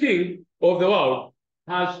every king of the world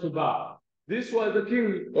has to bow. This was the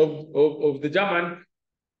king of the German,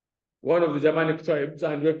 one of the Germanic tribes,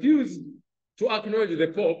 and refused to acknowledge the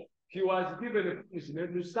Pope. He was given a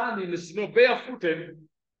punishment to stand in the snow barefooted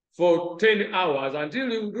for 10 hours until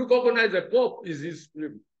he would recognize the Pope is his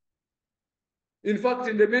supreme. In fact,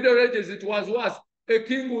 in the Middle Ages, it was worse. A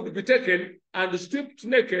king would be taken and stripped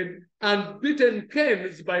naked and beaten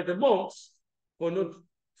canes by the monks for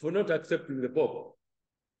not accepting the Pope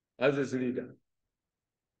as his leader.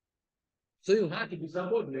 So you had to be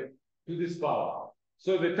subordinate to this power.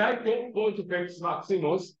 So the title Pontifex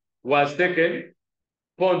Maximus was taken.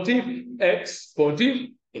 Pontifex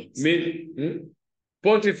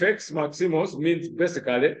Maximus means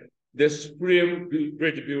basically the supreme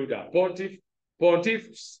great builder.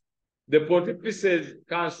 Pontifex, the Pontifice's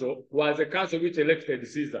council was a council which elected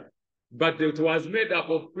Caesar, but it was made up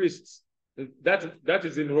of priests. That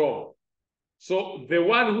is in Rome. So the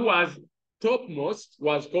one who was topmost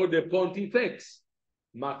was called the Pontifex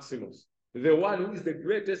Maximus. the one who is the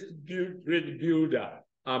greatest bridge builder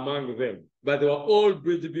among them. But they were all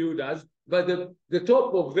bridge builders, but the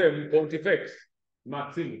top of them, Pontifex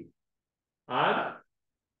Maximus. And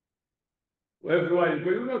everyone,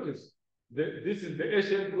 will you notice, this is the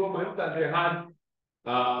ancient Romans that they had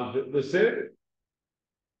the same.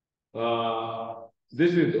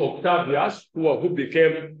 This is Octavius, who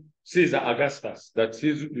became Caesar Augustus. That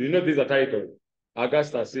is, you know, these are titles.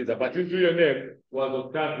 Augustus Caesar. But into your name was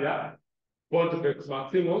Octavius, Pontifex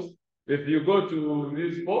Maximus. If you go to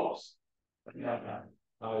these popes,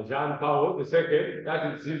 John Paul II,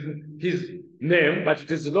 that is his name, but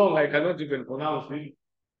it is long, I cannot even pronounce it.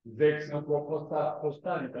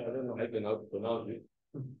 Zexapostanica, I don't know how to pronounce it.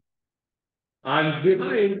 And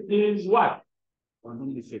behind is what?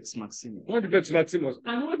 Pontifex Maximus. Pontifex Maximus.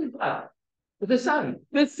 And what is that? The sun,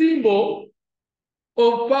 the symbol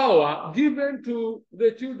of power given to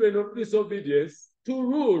the children of disobedience to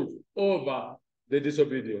rule over the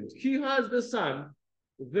disobedient. He has the sun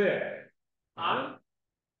there. And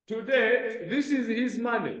today, this is his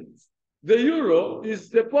money. The euro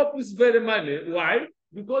is the Pope's very money. Why?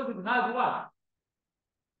 Because it has what?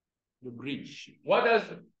 The bridge. What does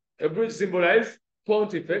a bridge symbolize?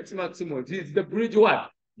 Pontifex Maximus. He's the bridge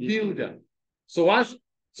what? Builder. So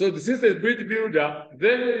this is the bridge builder,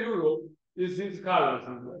 then the euro is his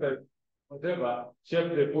currency, whatever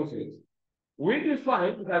shape they put it. We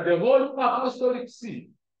define that the whole apostolic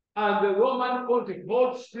see and the Roman Pontiff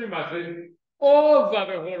hold supremacy over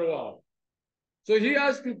the whole world. So he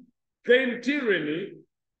has to gain tyranny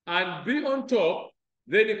and be on top,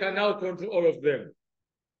 then he can now control all of them.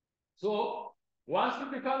 So once you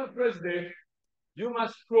become a president, you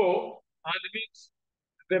must go and meet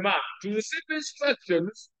the man to receive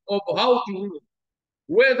instructions of how to rule.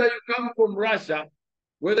 Whether you come from Russia,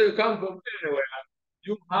 whether you come from anywhere,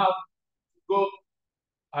 you have to go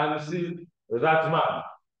and see that man.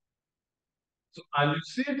 So, and you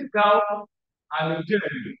sit down and you tell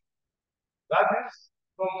him, that is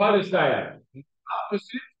from Palestine. You have to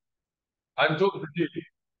sit and talk to him.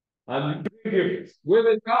 And you bring gifts.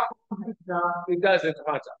 Whether you come from Russia, it doesn't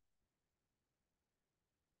matter.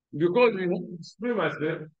 Because we have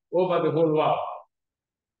supremacy over the whole world.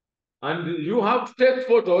 And you have to take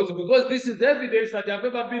photos because this is evidence that you have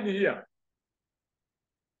ever been here.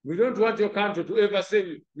 We don't want your country to ever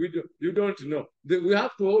say you don't know. We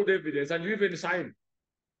have to hold evidence and you even sign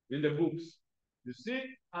in the books. You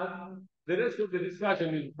see, and the rest of the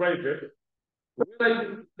discussion is private.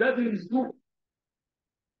 That is true.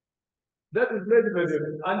 That is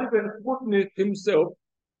legitimate. And even Putin himself,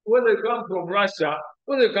 whether they come from Russia,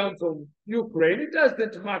 whether they come from Ukraine, it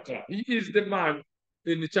doesn't matter. He is the man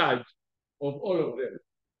in charge of all of them.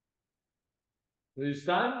 So you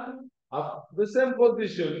stand at the same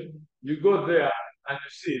position, you go there and you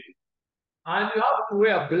sit. And you have to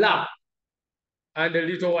wear black and a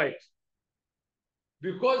little white.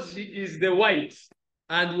 Because he is the white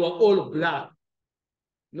and you are all black.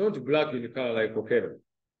 Not black in color like cocaine.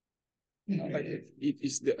 It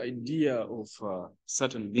is the idea of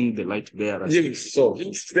Satan being the light bearer. Yes, so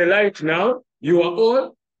it's the light now. You are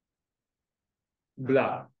all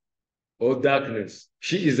black or darkness.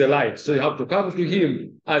 He is the light. So you have to come to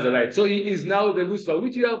him as a light. So he is now the Lucifer,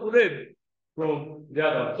 which you have read from the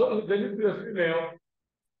other one. So even if you're a female,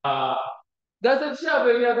 doesn't she have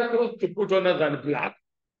any other clothes to put on other than black?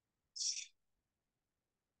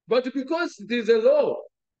 But because it is a law,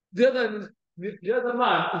 the other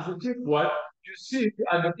man is the chief one, you see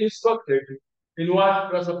and instructed in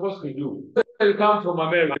what you're supposed to do. Whether you come from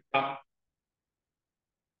America,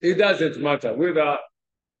 it doesn't matter. Whether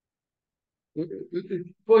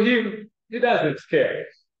for him, he doesn't care.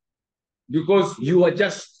 Because you are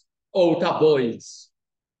just altar boys.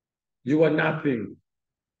 You are nothing.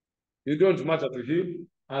 You don't matter to him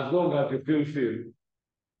as long as you fulfill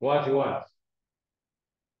what he wants.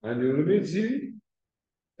 And you will meet him,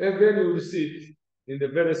 and then you will sit in the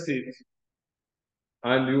very seat,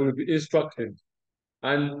 and you will be instructed.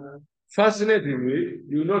 And fascinatingly,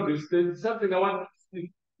 you notice there's something I want to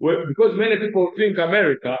speak, because many people think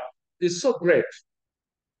America is so great,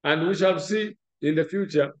 and we shall see in the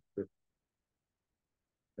future. Are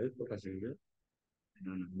you focusing here?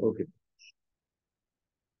 Okay.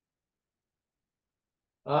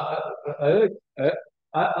 I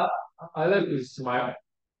like his smile.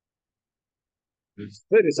 It's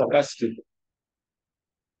very sarcastic.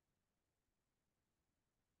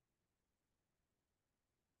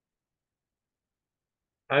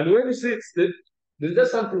 And when he sits, there's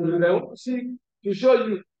just something that I want to see to show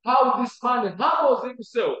you how this man humbles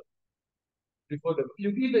himself before them. You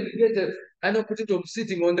even get an opportunity of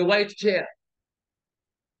sitting on the white chair.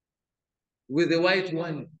 with the white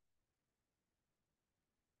one.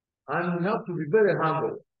 And we have to be very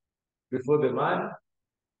humble before the man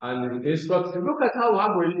and instruct him. Look at how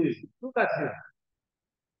humble he is. Look at him.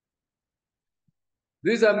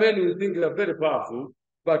 These are men who think they are very powerful,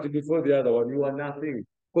 but before the other one, you are nothing.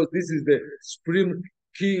 Because this is the supreme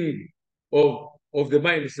king of the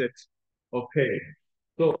mindset. Okay.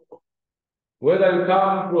 So whether you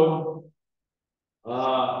come from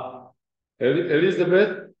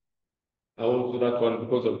Elizabeth, I won't do that one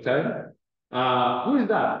because of time. Who is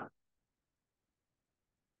that?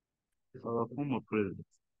 Former president.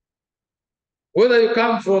 Whether you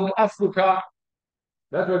come from Africa,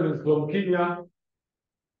 that one is from Kenya.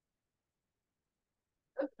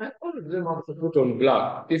 All of them have to put on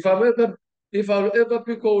black. If I'll ever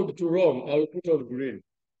be called to Rome, I'll put on green.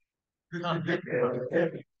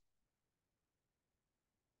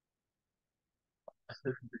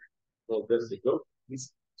 So that's the joke.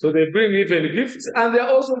 So they bring even gifts, and they're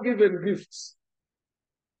also given gifts.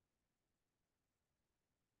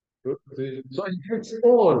 So he gets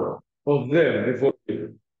all of them before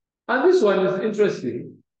him. And this one is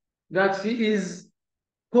interesting that he is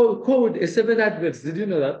called a seven Adventist. Did you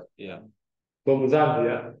know that? Yeah. From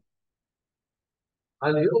Zambia.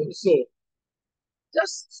 And he also,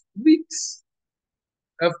 just weeks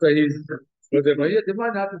after his whatever, the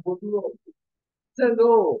man had to go to Rome. He said,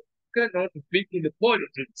 no, you cannot speak in the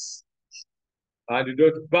politics. And you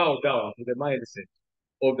don't bow down to the mindset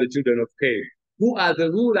of the children of Cain, who are the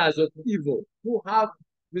rulers of evil, who have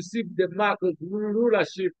received the mark of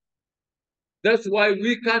rulership. That's why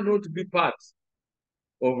we cannot be part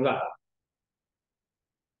of that.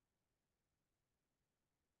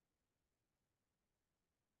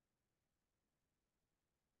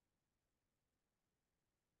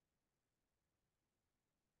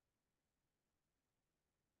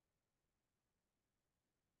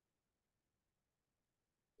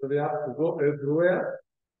 So they have to go everywhere.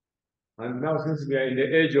 And now, since we are in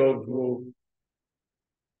the age of,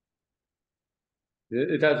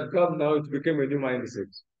 it has come now, it became a new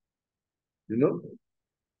mindset, you know,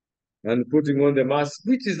 and putting on the mask,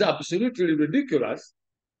 which is absolutely ridiculous,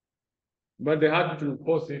 but they had to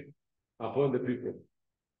force it upon the people.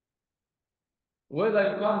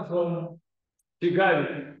 Whether you come from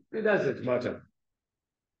Kigali, it doesn't matter.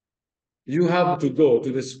 You have to go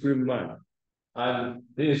to the Supreme Man, and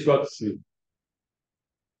he instructs you.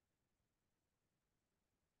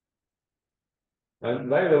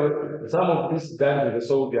 And by the way, some of this done to the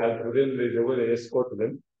soldiers, within the way they escort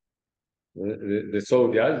them, the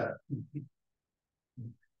soldiers.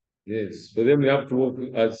 Yes, for them, you have to work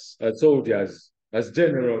as soldiers, as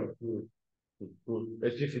general to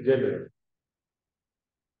a chief general.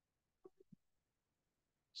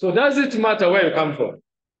 So does it matter where you come from?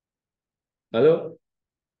 Hello?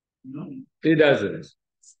 No. It doesn't.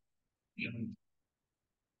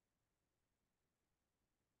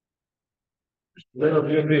 None of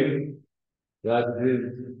you think that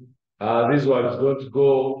this one is going to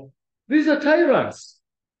go. These are tyrants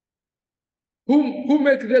who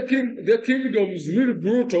make their kingdoms really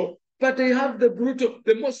brutal, but they have the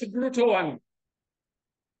most brutal one.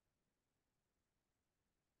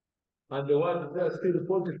 And the one that still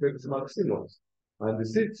Pontifex Maximus, and the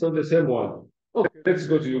sits on the same one. Okay, let's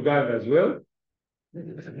go to Uganda as well.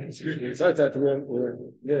 Such that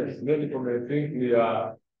yes, many people may think we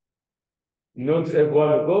are not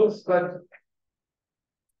everyone of those, but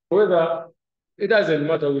whether it doesn't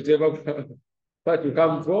matter whichever part you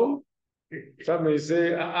come from. Some may say,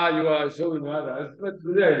 you are showing others, but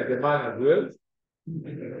there is the man as well.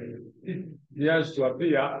 He has to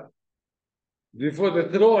appear before the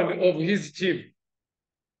throne of his chief.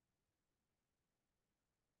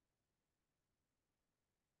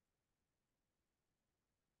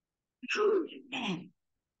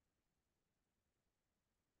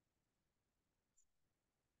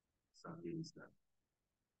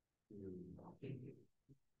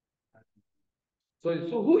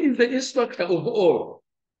 So who is the instructor of all?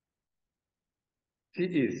 He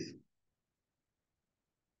is.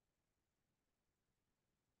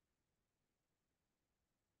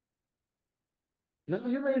 Now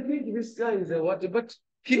you may think this guy is a what, but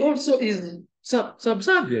he also is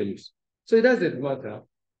subservient. So it doesn't matter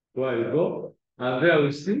where you go. And there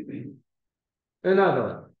we see another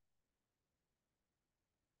one.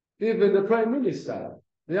 Even the prime minister,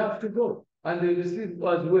 they have to go. And they receive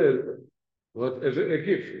as well what a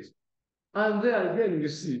gift. And there again you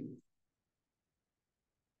see,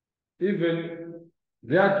 even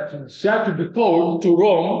they had to be called to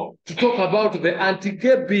Rome to talk about the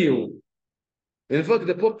anti-gay bill. In fact,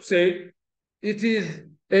 the Pope said it is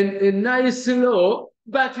a nice law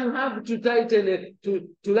But you have to tighten it, to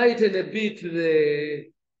lighten a bit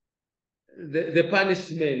the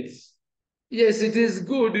punishments. Yes, it is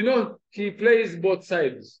good. You know, he plays both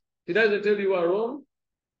sides. He doesn't tell you are wrong,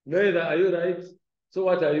 neither are you right. So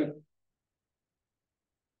what are you?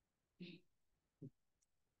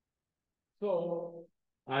 So,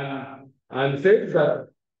 and says that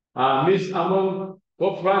Miss Amon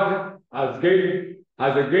Pope Francis has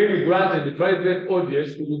again granted the private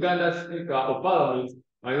audience to Uganda's Speaker of Parliament,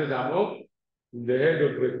 and among the head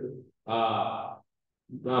of the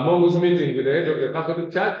among whose meeting with the head of the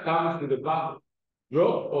Catholic Church comes to the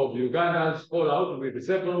backdrop of Uganda's fallout with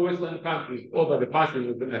several Western countries over the passing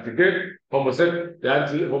of the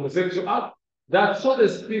Homosexual Act that saw the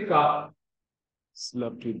Speaker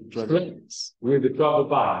Slapped with the travel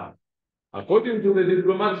ban. According to the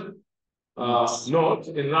diplomatic note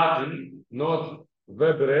in Latin, note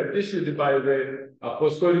verbal issued by the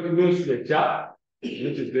Apostolic Nuncio,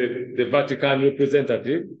 which is the Vatican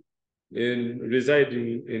representative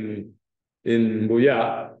residing in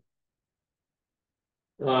Buya,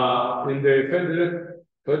 in the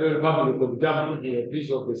Federal Republic of Germany, the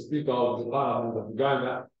office of the Speaker of the Parliament of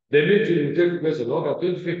Uganda. The meeting will take place on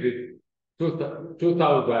August 25th,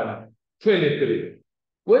 2023.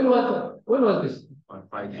 When was this? On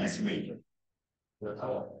Friday.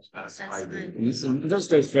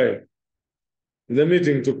 Just as fair. The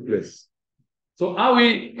meeting took place. So are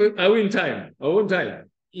we in time? Are we on time?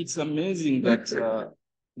 It's amazing that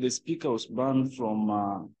the speaker was banned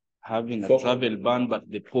from having a travel ban, but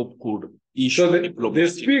the Pope could issue. So the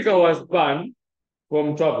speaker was banned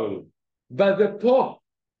from travel, but the Pope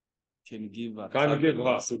can give her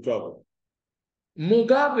to travel.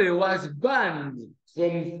 Mugabe was banned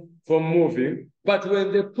from moving, but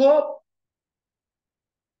when the Pope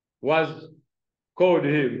was called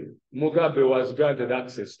him, Mugabe was granted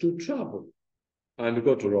access to travel and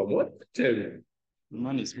go to Rome. What I tell you?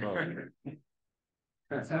 Man is power.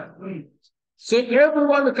 So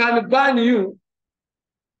everyone can ban you,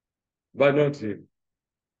 but not him.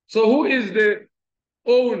 So who is the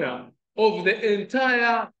owner of the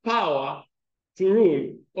entire power to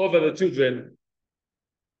rule over the children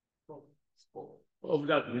of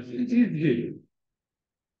that? It is him.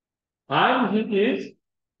 And he is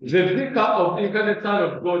the vicar of the incarnate Son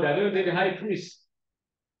of God, anointed high priest,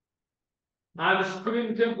 and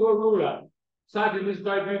supreme temporal ruler, sat in this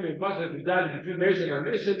tribunal in person to judge between nation and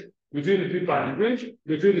nation, between the people and the rich,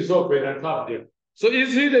 between the sovereign and subject. So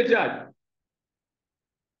is he the judge?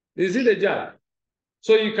 Is he the judge?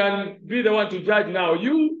 So you can be the one to judge now.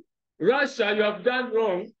 You, Russia, you have done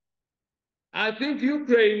wrong. I think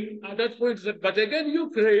Ukraine at that point said, but again,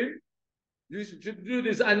 Ukraine, you should do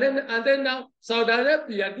this. And then now Saudi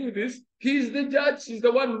Arabia do this. He's the judge, he's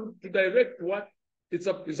the one to direct what it's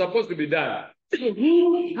supposed to be done. So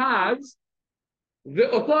who has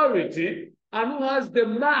the authority and who has the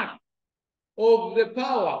mark of the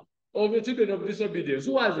power of the children of disobedience?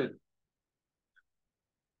 Who has it?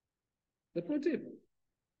 The pontiff.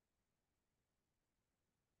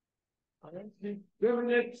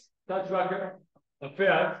 Dominates such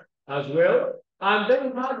affairs as well, and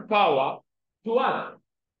then had power to what?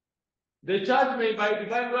 The church may by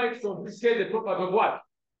divine right confiscate the property of what?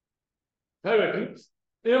 Heretics,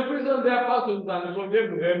 imprison their persons and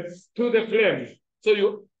condemn them to the flames.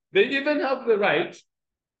 So they even have the right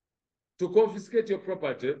to confiscate your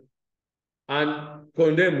property and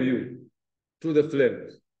condemn you to the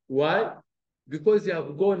flames. Why? Because they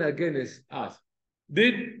have gone against us.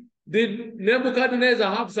 Did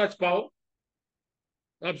Nebuchadnezzar have such power?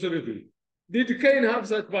 Absolutely. Did Cain have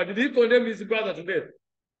such power? Did he condemn his brother to death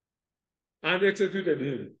and executed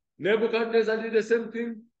him? Nebuchadnezzar did the same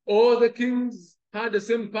thing. All the kings had the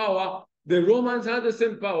same power. The Romans had the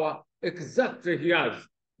same power. Exactly, he has.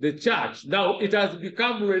 The church. Now it has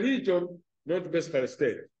become religion, not basically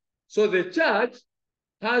state. So the church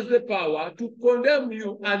has the power to condemn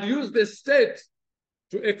you and use the state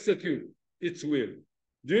to execute its will.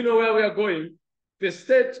 Do you know where we are going? The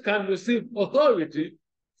state can receive authority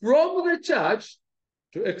from the church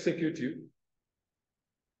to execute you.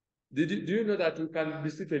 Do you know that we can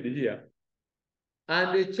be seated here?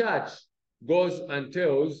 And the church goes and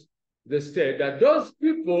tells the state that those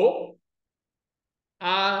people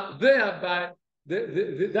are there by,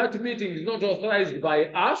 that meeting is not authorized by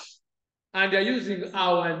us, and they're using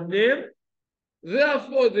our name.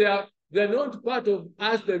 Therefore, they're not part of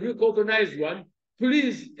us, the recognized one.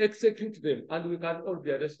 Please execute them, and we can all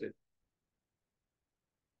be arrested.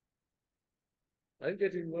 Are you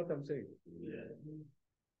getting what I'm saying? Yeah.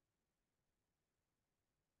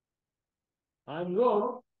 And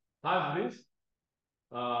Rome has this,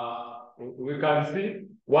 we can see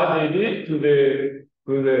what they did to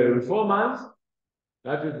the reformers,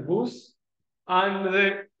 that is Bush,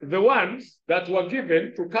 and the ones that were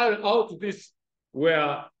given to carry out this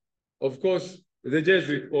were, of course, the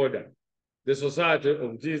Jesuit order, the Society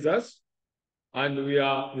of Jesus, and we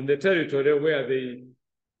are in the territory where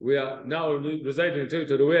we are now residing in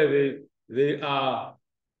territory where they are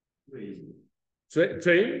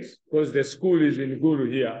trained, because the school is in Guru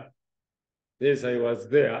here. Yes, I was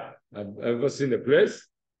there. I've seen the place,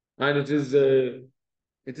 and it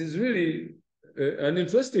is really an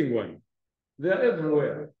interesting one. They are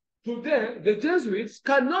everywhere. Today, the Jesuits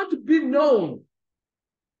cannot be known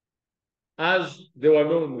as they were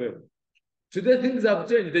known then. Today, things have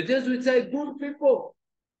changed. The Jesuits are good people.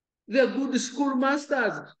 They're good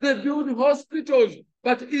schoolmasters. They build hospitals.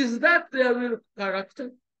 But is that their real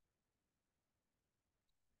character?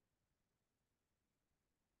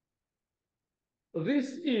 This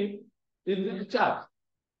is in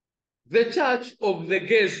the church of the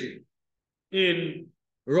Gesù in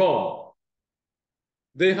Rome.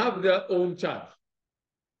 They have their own church.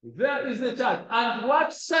 There is the church. And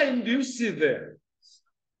what sign do you see there?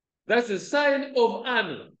 That's a sign of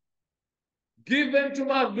honor given to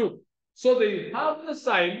Marduk. So they have the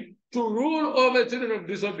sign to rule over children of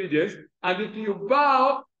disobedience. And if you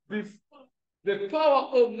bow before the power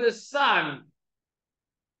of the Son,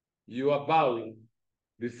 you are bowing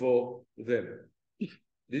before them.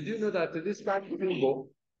 Did you know that this symbol,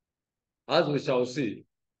 as we shall see,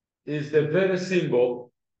 is the very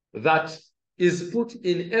symbol that is put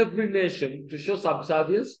in every nation to show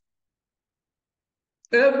subservience?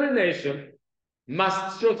 Every nation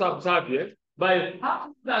must show subservience by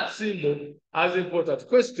having that symbol as important.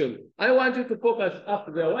 Question, I want you to focus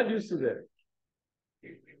up there. What do you see there?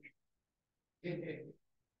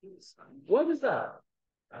 What is that?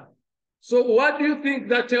 So what do you think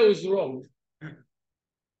that tells Rome?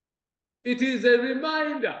 It is a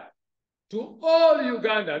reminder to all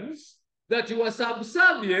Ugandans that you are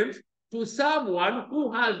subservient to someone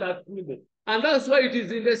who has that symbol. And that's why it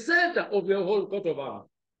is in the center of the whole coat of arms.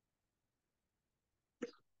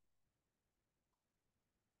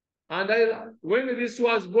 And when this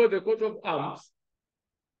was brought, the coat of arms,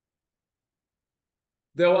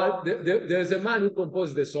 there's a man who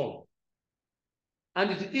composed the song.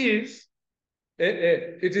 And it is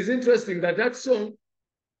interesting that that song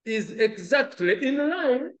is exactly in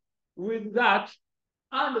line with that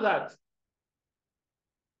and that.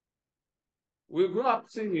 We grew up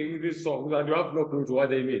singing these songs and you have no clue to what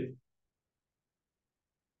they mean.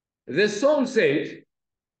 The song said,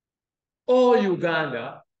 "O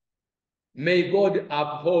Uganda, may God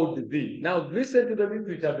uphold thee." Now listen to the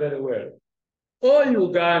literature very well. "O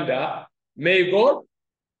Uganda, may God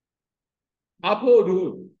uphold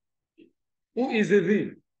who? Who is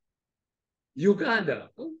thee? Uganda.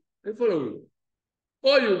 I follow you.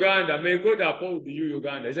 "O Uganda, may God uphold you,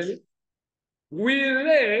 Uganda." Isn't it? We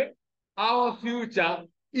lay our future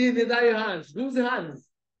in thy hands. Whose hands?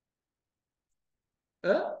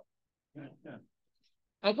 Huh?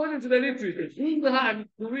 According to the literature, whose hands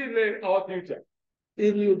do we lay our future?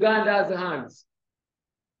 In Uganda's hands.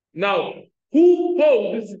 Now, who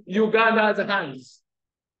holds Uganda's hands?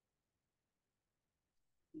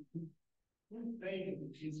 Who laid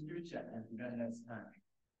his future in Uganda's hands?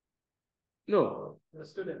 No.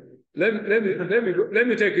 Let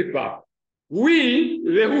me take it back. We,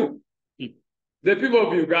 the who? The people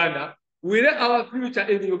of Uganda, we lay our future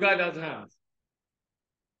in Uganda's hands.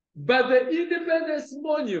 But the Independence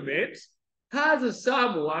Monument has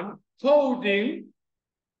someone holding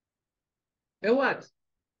a what?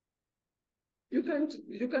 You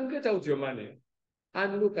can get out your money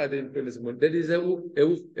and look at the Independence Monument. There is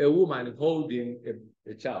a woman holding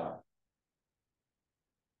a child.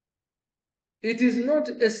 It is not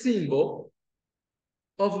a symbol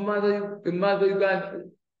of Mother Uganda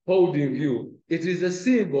holding you. It is a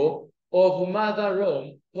symbol of Mother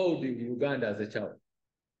Rome holding Uganda as a child.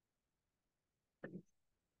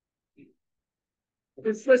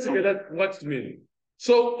 It's basically that what it means.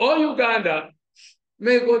 So, "O Uganda,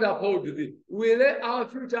 may God uphold thee. We lay our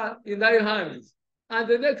future in thy hands." And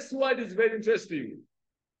the next word is very interesting.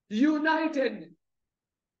 United.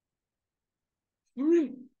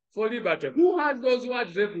 Free for liberty. Who has those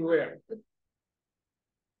words everywhere?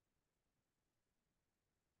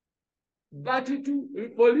 But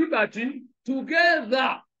for liberty,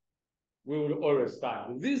 together, we will always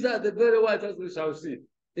stand. These are the very words that we shall see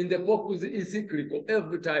in the Pope's encyclical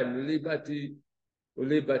every time. Liberty,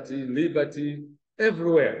 liberty, liberty,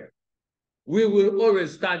 everywhere. We will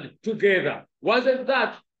always stand together. Wasn't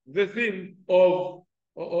that the theme of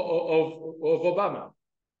Obama?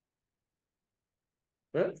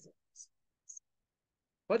 Huh?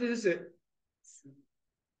 What did he say?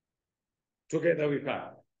 Together we can.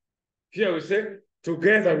 Here we say,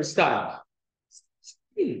 together we stand.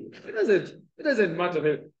 It doesn't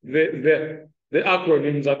matter the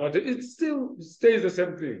acronyms are not, it still stays the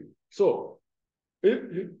same thing. So,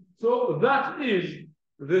 so that is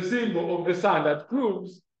the symbol of the sun that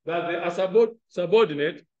proves that they are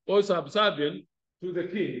subordinate or subservient to the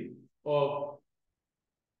king of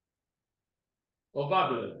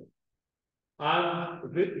Babylon.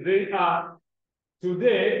 And they are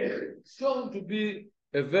today shown to be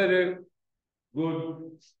a very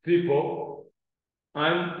good people,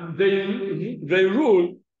 and they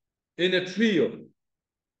rule in a trio.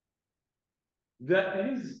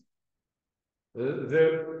 There is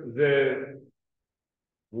the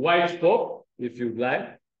white pope, if you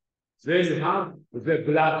like. Then you have the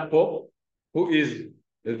black pope, who is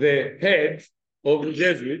the head of the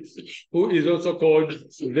Jesuits, who is also called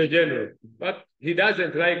the general. But he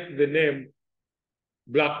doesn't like the name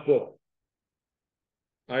Black Pope.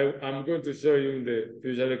 I'm going to show you in the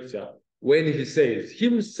future lecture when he says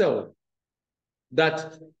himself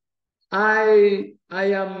that I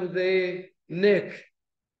am the neck.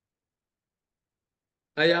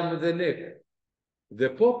 I am the neck. The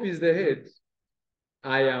Pope is the head.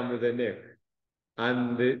 I am the neck.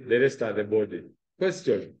 And the rest are the body.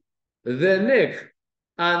 Question. The neck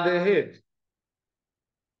and the head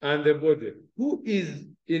and the body. Who is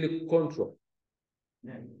in control?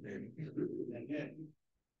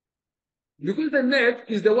 Because the neck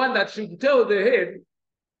is the one that should tell the head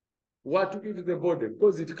what to give to the body,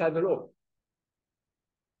 because it can roll.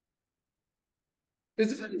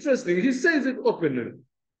 It's very interesting. He says it openly.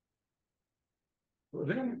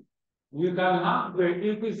 Then we can have the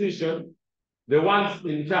Inquisition, the ones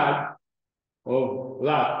in charge of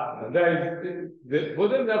black. For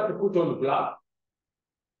them, they have to put on black,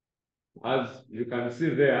 as you can see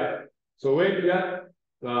there. So when the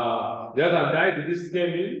other died, this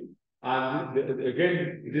came in, and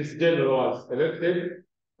again, this general was elected,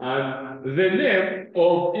 and the name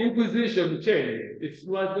of Inquisition changed. It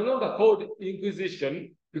was no longer called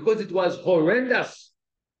Inquisition because it was horrendous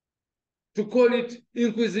to call it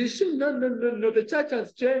Inquisition. No, the church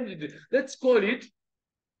has changed it. Let's call it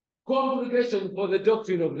Congregation for the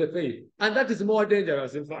Doctrine of the Faith. And that is more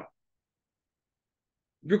dangerous, in fact.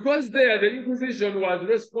 Because there, the Inquisition was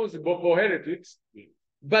responsible for heretics,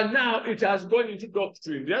 but now it has gone into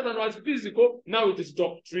doctrine. The other one was physical, now it is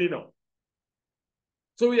doctrinal.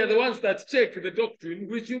 So we are the ones that check the doctrine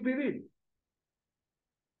which you believe.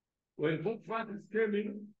 When Pope Francis came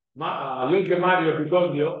in, Young Mario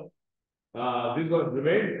Bigogio, this was the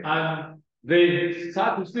main, and they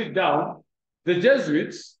had to sit down. The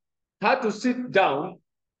Jesuits had to sit down.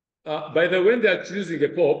 By the way, they are choosing a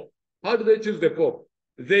pope. How do they choose the pope?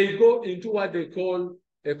 They go into what they call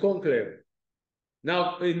a conclave.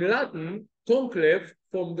 Now, in Latin, conclave,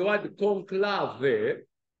 from the word conclave,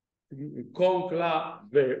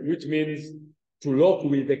 which means to lock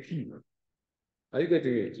with the key. Are you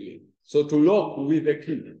getting it? So to lock with the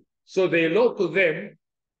key. So they lock them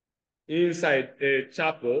inside a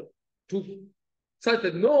chapel such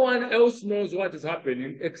that no one else knows what is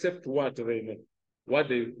happening except what they know, what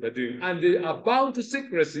they are doing. And they are bound to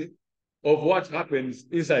secrecy of what happens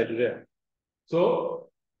inside there. So,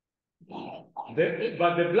 but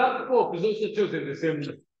the Black Pope is also chosen the same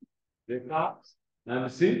way. They come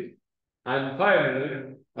and sit. And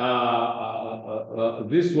finally,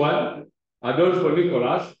 this one, Adolfo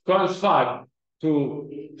Nicolas, transferred to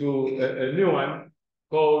a new one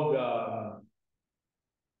called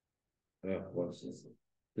what's this?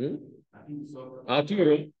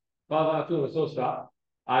 Arturo, Father Arturo Sosa,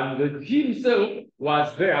 and himself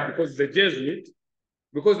was there because the Jesuit,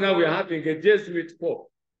 because now we are having a Jesuit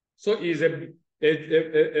Pope. So he's a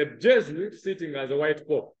Jesuit sitting as a white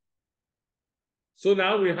Pope. So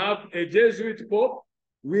now we have a Jesuit Pope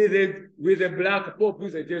with a black Pope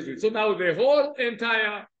who's a Jesuit. So now the whole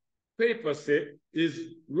entire papacy is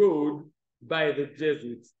ruled by the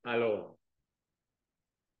Jesuits alone.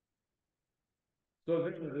 So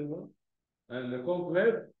this was the one. And the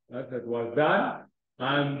conclave that was done.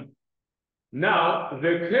 And now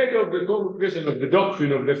the head of the congregation of the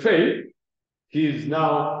doctrine of the faith, he is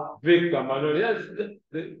now Victor Manuel. Yes,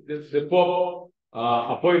 the Pope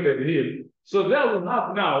appointed him. So there we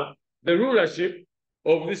have now the rulership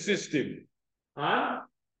of this system. And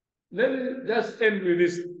let me just end with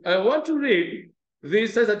this. I want to read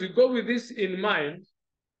this so that you go with this in mind.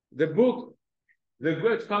 The book, The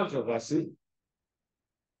Great Controversy,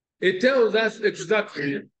 it tells us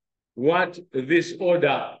exactly what this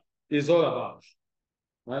order is all about.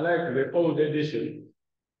 I like the old edition.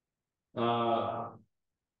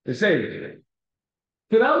 He said,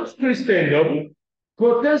 throughout Christendom,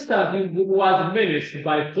 Protestantism was menaced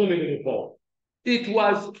by so many reforms. It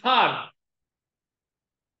was hard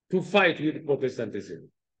to fight with Protestantism.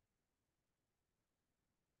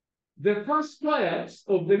 The first triumphs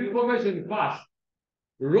of the Reformation past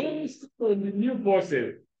rose on the new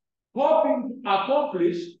forces, hoping to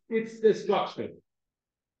accomplish its destruction.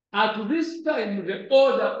 At this time, the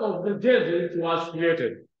order of the Jesuits was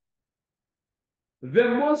created. The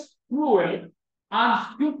most cruel,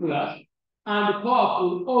 unscrupulous, and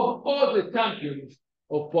powerful of all the champions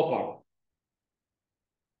of popery.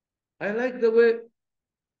 I like the way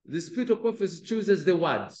the spirit of prophecy chooses the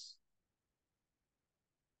words.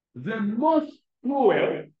 The most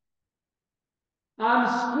cruel,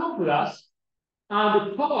 unscrupulous,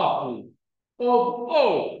 and powerful of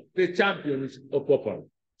all the champions of popery.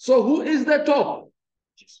 So who is the top?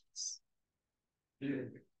 Jesus.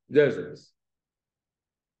 Jesus.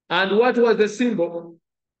 And what was the symbol?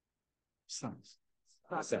 Sun.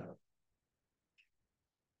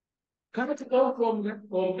 Coming out from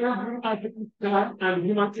every African time and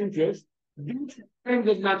human interest, these kinds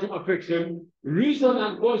of natural affection, reason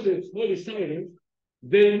and conscience holy silence,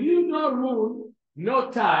 they knew no rule,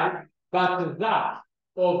 no tie, but that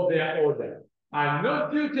of their order, and no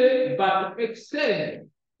duty but extend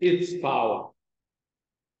its power.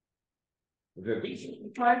 The vision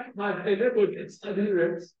of Christ has enabled its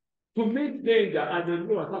adherents to meet danger and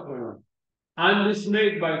endure suffering,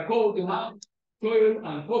 undismayed by cold heart, toil,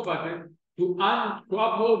 and poverty, to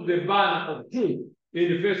uphold the banner of truth in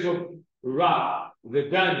the face of wrath, the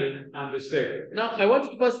dungeon, and the stake. Now, I want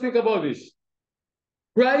to first speak about this.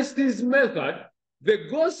 Christ's method, the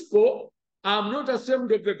gospel, I'm not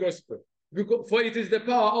ashamed of the gospel, because for it is the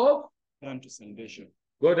power of unto salvation.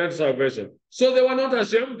 God and salvation. So they were not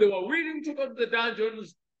ashamed. They were willing to go to the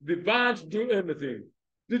dungeons, the band, do anything.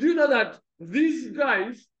 Did you know that these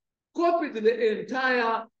guys copied the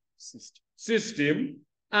entire system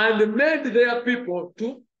and made their people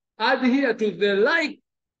to adhere to the like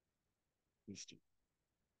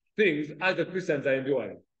things as the Christians are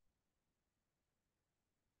enduring?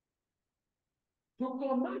 To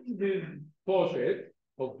combat these forces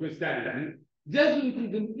of Christianity,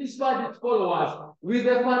 Jesuitism inspired its followers with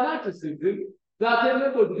a fanaticism that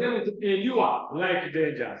enabled them to endure like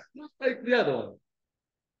dangers, just like the other one,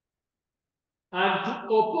 and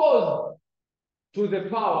to oppose to the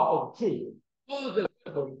power of truth all the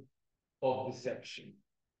weapons of deception.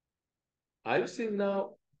 Are you seeing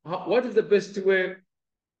now what is the best way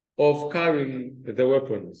of carrying the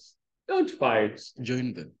weapons? Don't fight.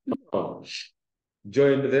 Join them. No.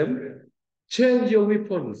 Join them. Change your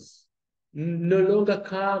weapons. No longer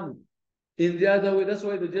come in the other way. That's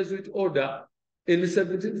why the Jesuit order in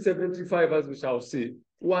 1775, as we shall see,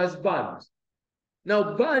 was banned.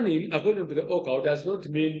 Now, banning, according to the occult, does not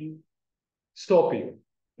mean stopping.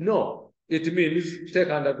 No, it means take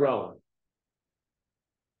underground.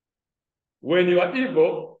 When you are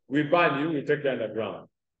evil, we ban you, we take you underground.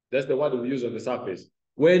 That's the word we use on the surface.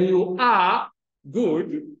 When you are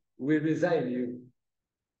good, we resign you,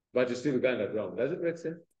 but you still go underground. Does it make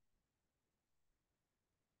sense?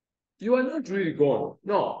 You are not really gone.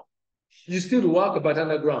 No. You still work, but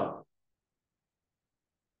underground.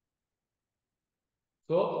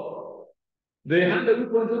 So they had the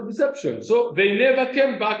weapons of deception. So they never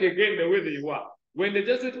came back again the way they were. When the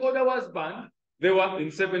Jesuit order was banned, they were in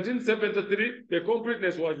 1773. The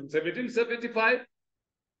completeness was in 1775.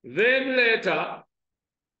 Then later,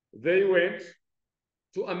 they went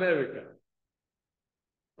to America.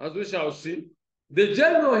 As we shall see, the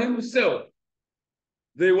general himself,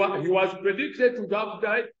 he was predicted to have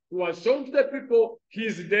died. He was shown to the people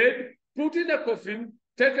he's dead, put in a coffin,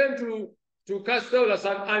 taken to Castel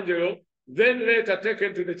San Angelo, then later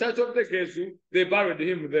taken to the Church of the Jesuits. They buried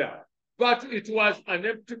him there. But it was an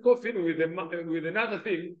empty coffin with another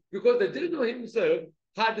thing, because the general himself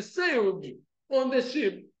had sailed on the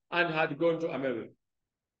ship and had gone to America.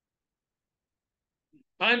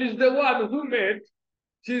 And he's the one who made,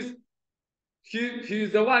 he's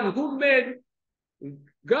the one who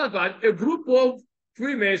gathered a group of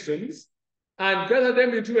Freemasons and gathered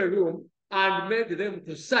them into a room and made them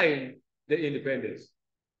to sign the independence.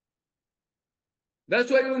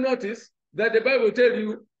 That's why you notice that the Bible tells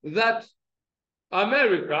you that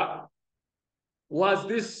America was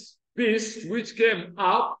this beast which came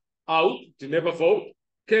out, it never fought,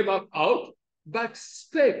 came up out, but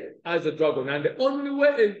spake as a dragon. And the only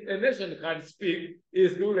way a nation can speak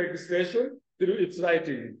is through legislation, through its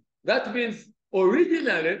writing. That means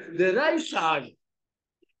originally the writers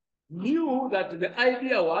knew that the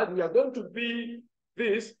idea was we are going to be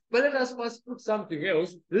this, but let us first put something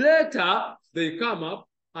else. Later, they come up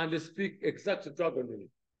and they speak exactly dragonomy.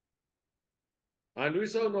 And we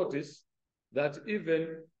shall notice that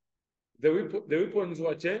even the weapons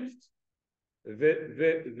were changed.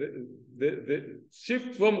 The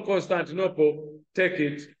shift from Constantinople, take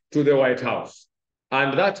it to the White House.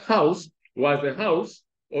 And that house was the house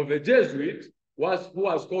of a Jesuit who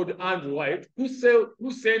was called Andrew White, who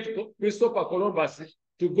sent Christopher Columbus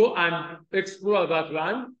to go and explore that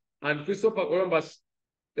land. And Christopher Columbus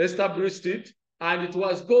established it. And it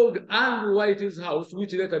was called Andrew White's house,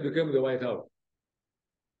 which later became the White House.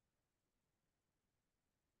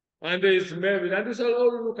 And there is Mary, and we shall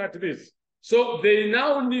all look at this. So they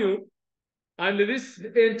now knew, and this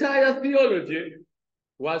entire theology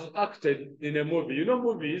was acted in a movie. You know,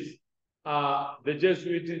 movies are the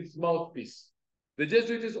Jesuits' mouthpiece. The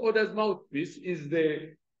Jesuits' orders mouthpiece is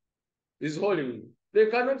Hollywood. They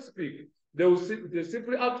cannot speak. They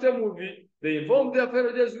simply act a movie. They inform their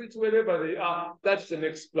fellow Jesuits wherever they are. That's the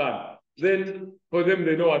next plan. Then for them,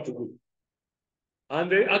 they know what to do. And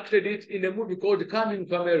they acted it in a movie called Coming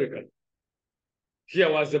to America. Here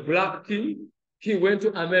was a black king. He went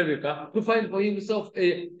to America to find for himself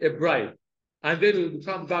a bride. And then he would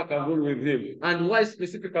come back and rule with him. And why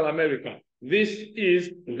specifically America? This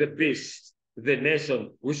is the beast, the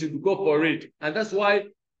nation. We should go for it. And that's why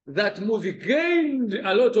that movie gained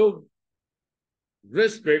a lot of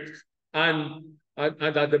respect. And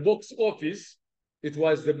at the box office, it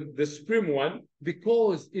was the supreme one,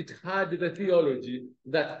 because it had the theology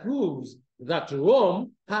that proves that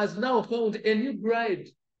Rome has now found a new bride,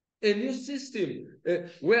 a new system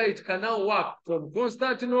where it can now work from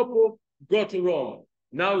Constantinople, go to Rome.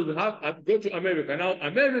 Now you have go to America. Now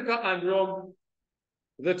America and Rome,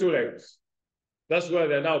 the two legs. That's where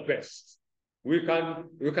they're now best. We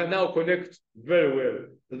can now connect very well.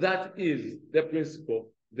 That is the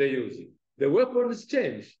principle they're using. The weapons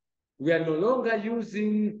change. We are no longer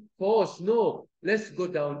using force. No, let's go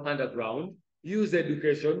down underground, use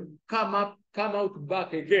education, come out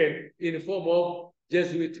back again in the form of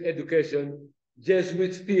Jesuit education,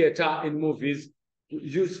 Jesuit theater in movies,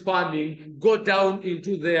 use farming, go down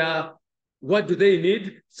into their, what do they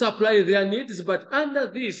need, supply their needs, but under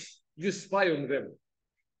this, you spy on them.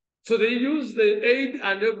 So they use the aid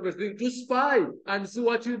and everything to spy and see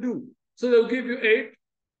what you do. So they'll give you aid,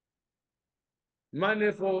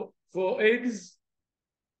 money for AIDS,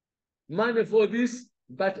 money for this,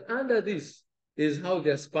 but under this is how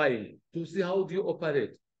they're spying to see how do you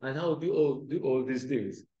operate and how do you do all these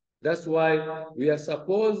things. That's why we are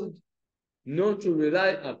supposed not to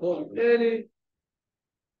rely upon any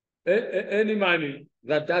money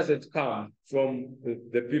that doesn't come from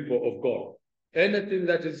the people of God. Anything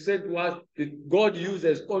that is said to us, God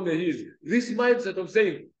uses only His. This mindset of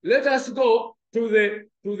saying, let us go to the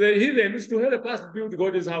heathens to help us build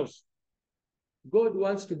God's house. God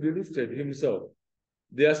wants to be lifted Himself.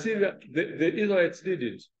 The Israelites did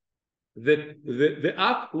it. The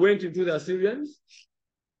ark went into the Assyrians.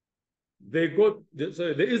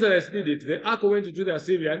 The Israelites did it. The ark went into the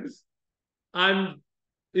Assyrians, and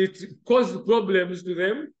it caused problems to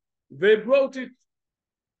them. They brought it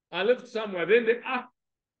and left somewhere. Then the ark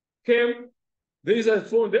came. The Israelites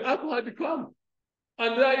found the ark had come,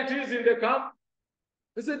 and there it is in the camp.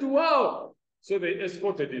 They said, wow. So they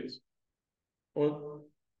escorted it,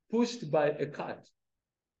 pushed by a cart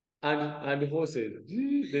and horses.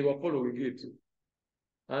 They were following it.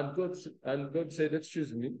 And God said,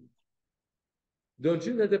 excuse me, don't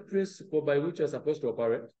you know the principle by which you're supposed to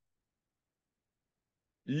operate?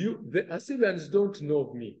 The Assyrians don't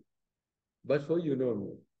know me, but for you know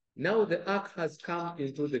me. Now the ark has come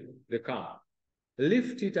into the camp.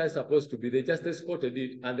 Lift it as supposed to be. They just escorted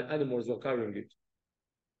it, and the animals were carrying it.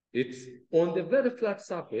 It's on the very flat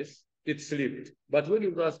surface, it slipped. But when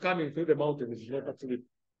it was coming through the mountain, it not slipped.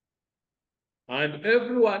 And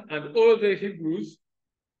everyone and all the Hebrews,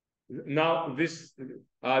 now this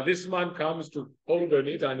man comes to hold on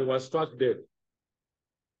it, and he was struck dead.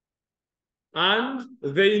 And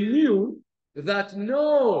they knew that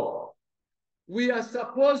no, we are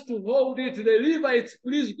supposed to hold it. The Levites,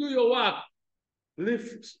 please do your work.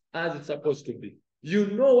 Lift as it's supposed to be. You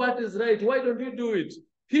know what is right. Why don't you do it?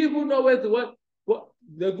 He who knoweth what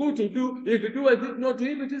the good to do, if you do it not to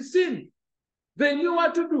him, it is sin. They knew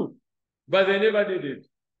what to do, but they never did it.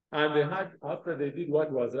 And they had, after they did what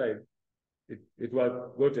was right, it was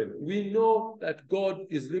gotten. We know that God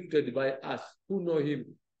is lifted by us who know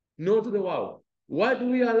him, not the world. Why do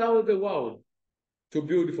we allow the world to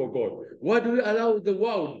build for God? Why do we allow the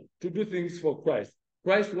world to do things for Christ?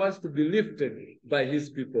 Christ wants to be lifted by his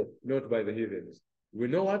people, not by the heathens. We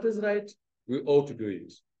know what is right. we ought to do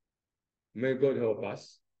it. May God help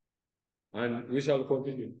us, and we shall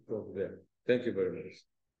continue from there. Thank you very much.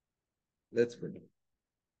 Let's pray.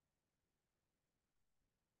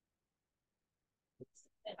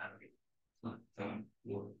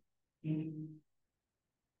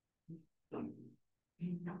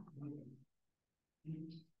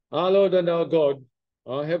 Our Lord and our God,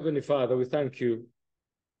 our Heavenly Father, we thank you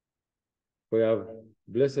for you have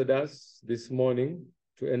blessed us this morning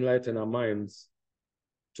to enlighten our minds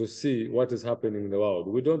to see what is happening in the world.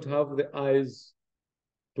 We don't have the eyes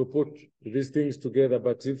to put these things together,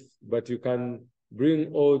 but you can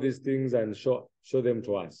bring all these things and show them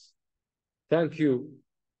to us. Thank you.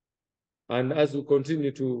 And as we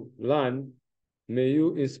continue to learn, may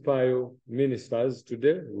you inspire ministers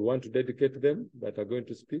today. We want to dedicate them that are going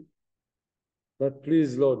to speak. But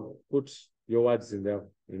please, Lord, put your words in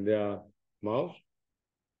their mouth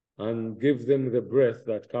and give them the breath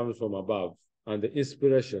that comes from above and the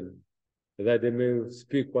inspiration that they may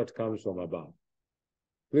speak what comes from above.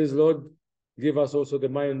 Please, Lord, give us also the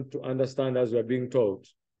mind to understand as we are being taught,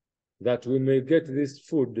 that we may get this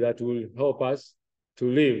food that will help us to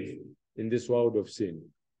live in this world of sin.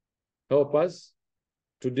 Help us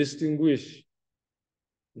to distinguish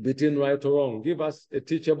between right or wrong. Give us a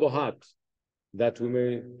teachable heart that we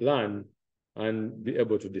may learn and be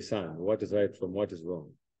able to discern what is right from what is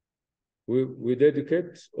wrong. We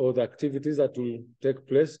dedicate all the activities that will take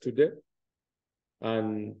place today,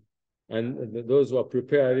 and those who are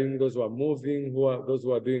preparing, those who are moving, those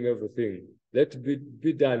who are doing everything. Let it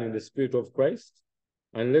be done in the Spirit of Christ,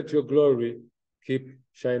 and let your glory keep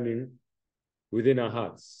shining within our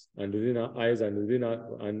hearts and within our eyes and within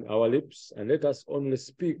our lips, and let us only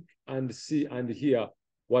speak and see and hear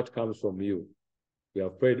what comes from you. We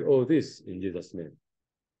have prayed all this in Jesus' name.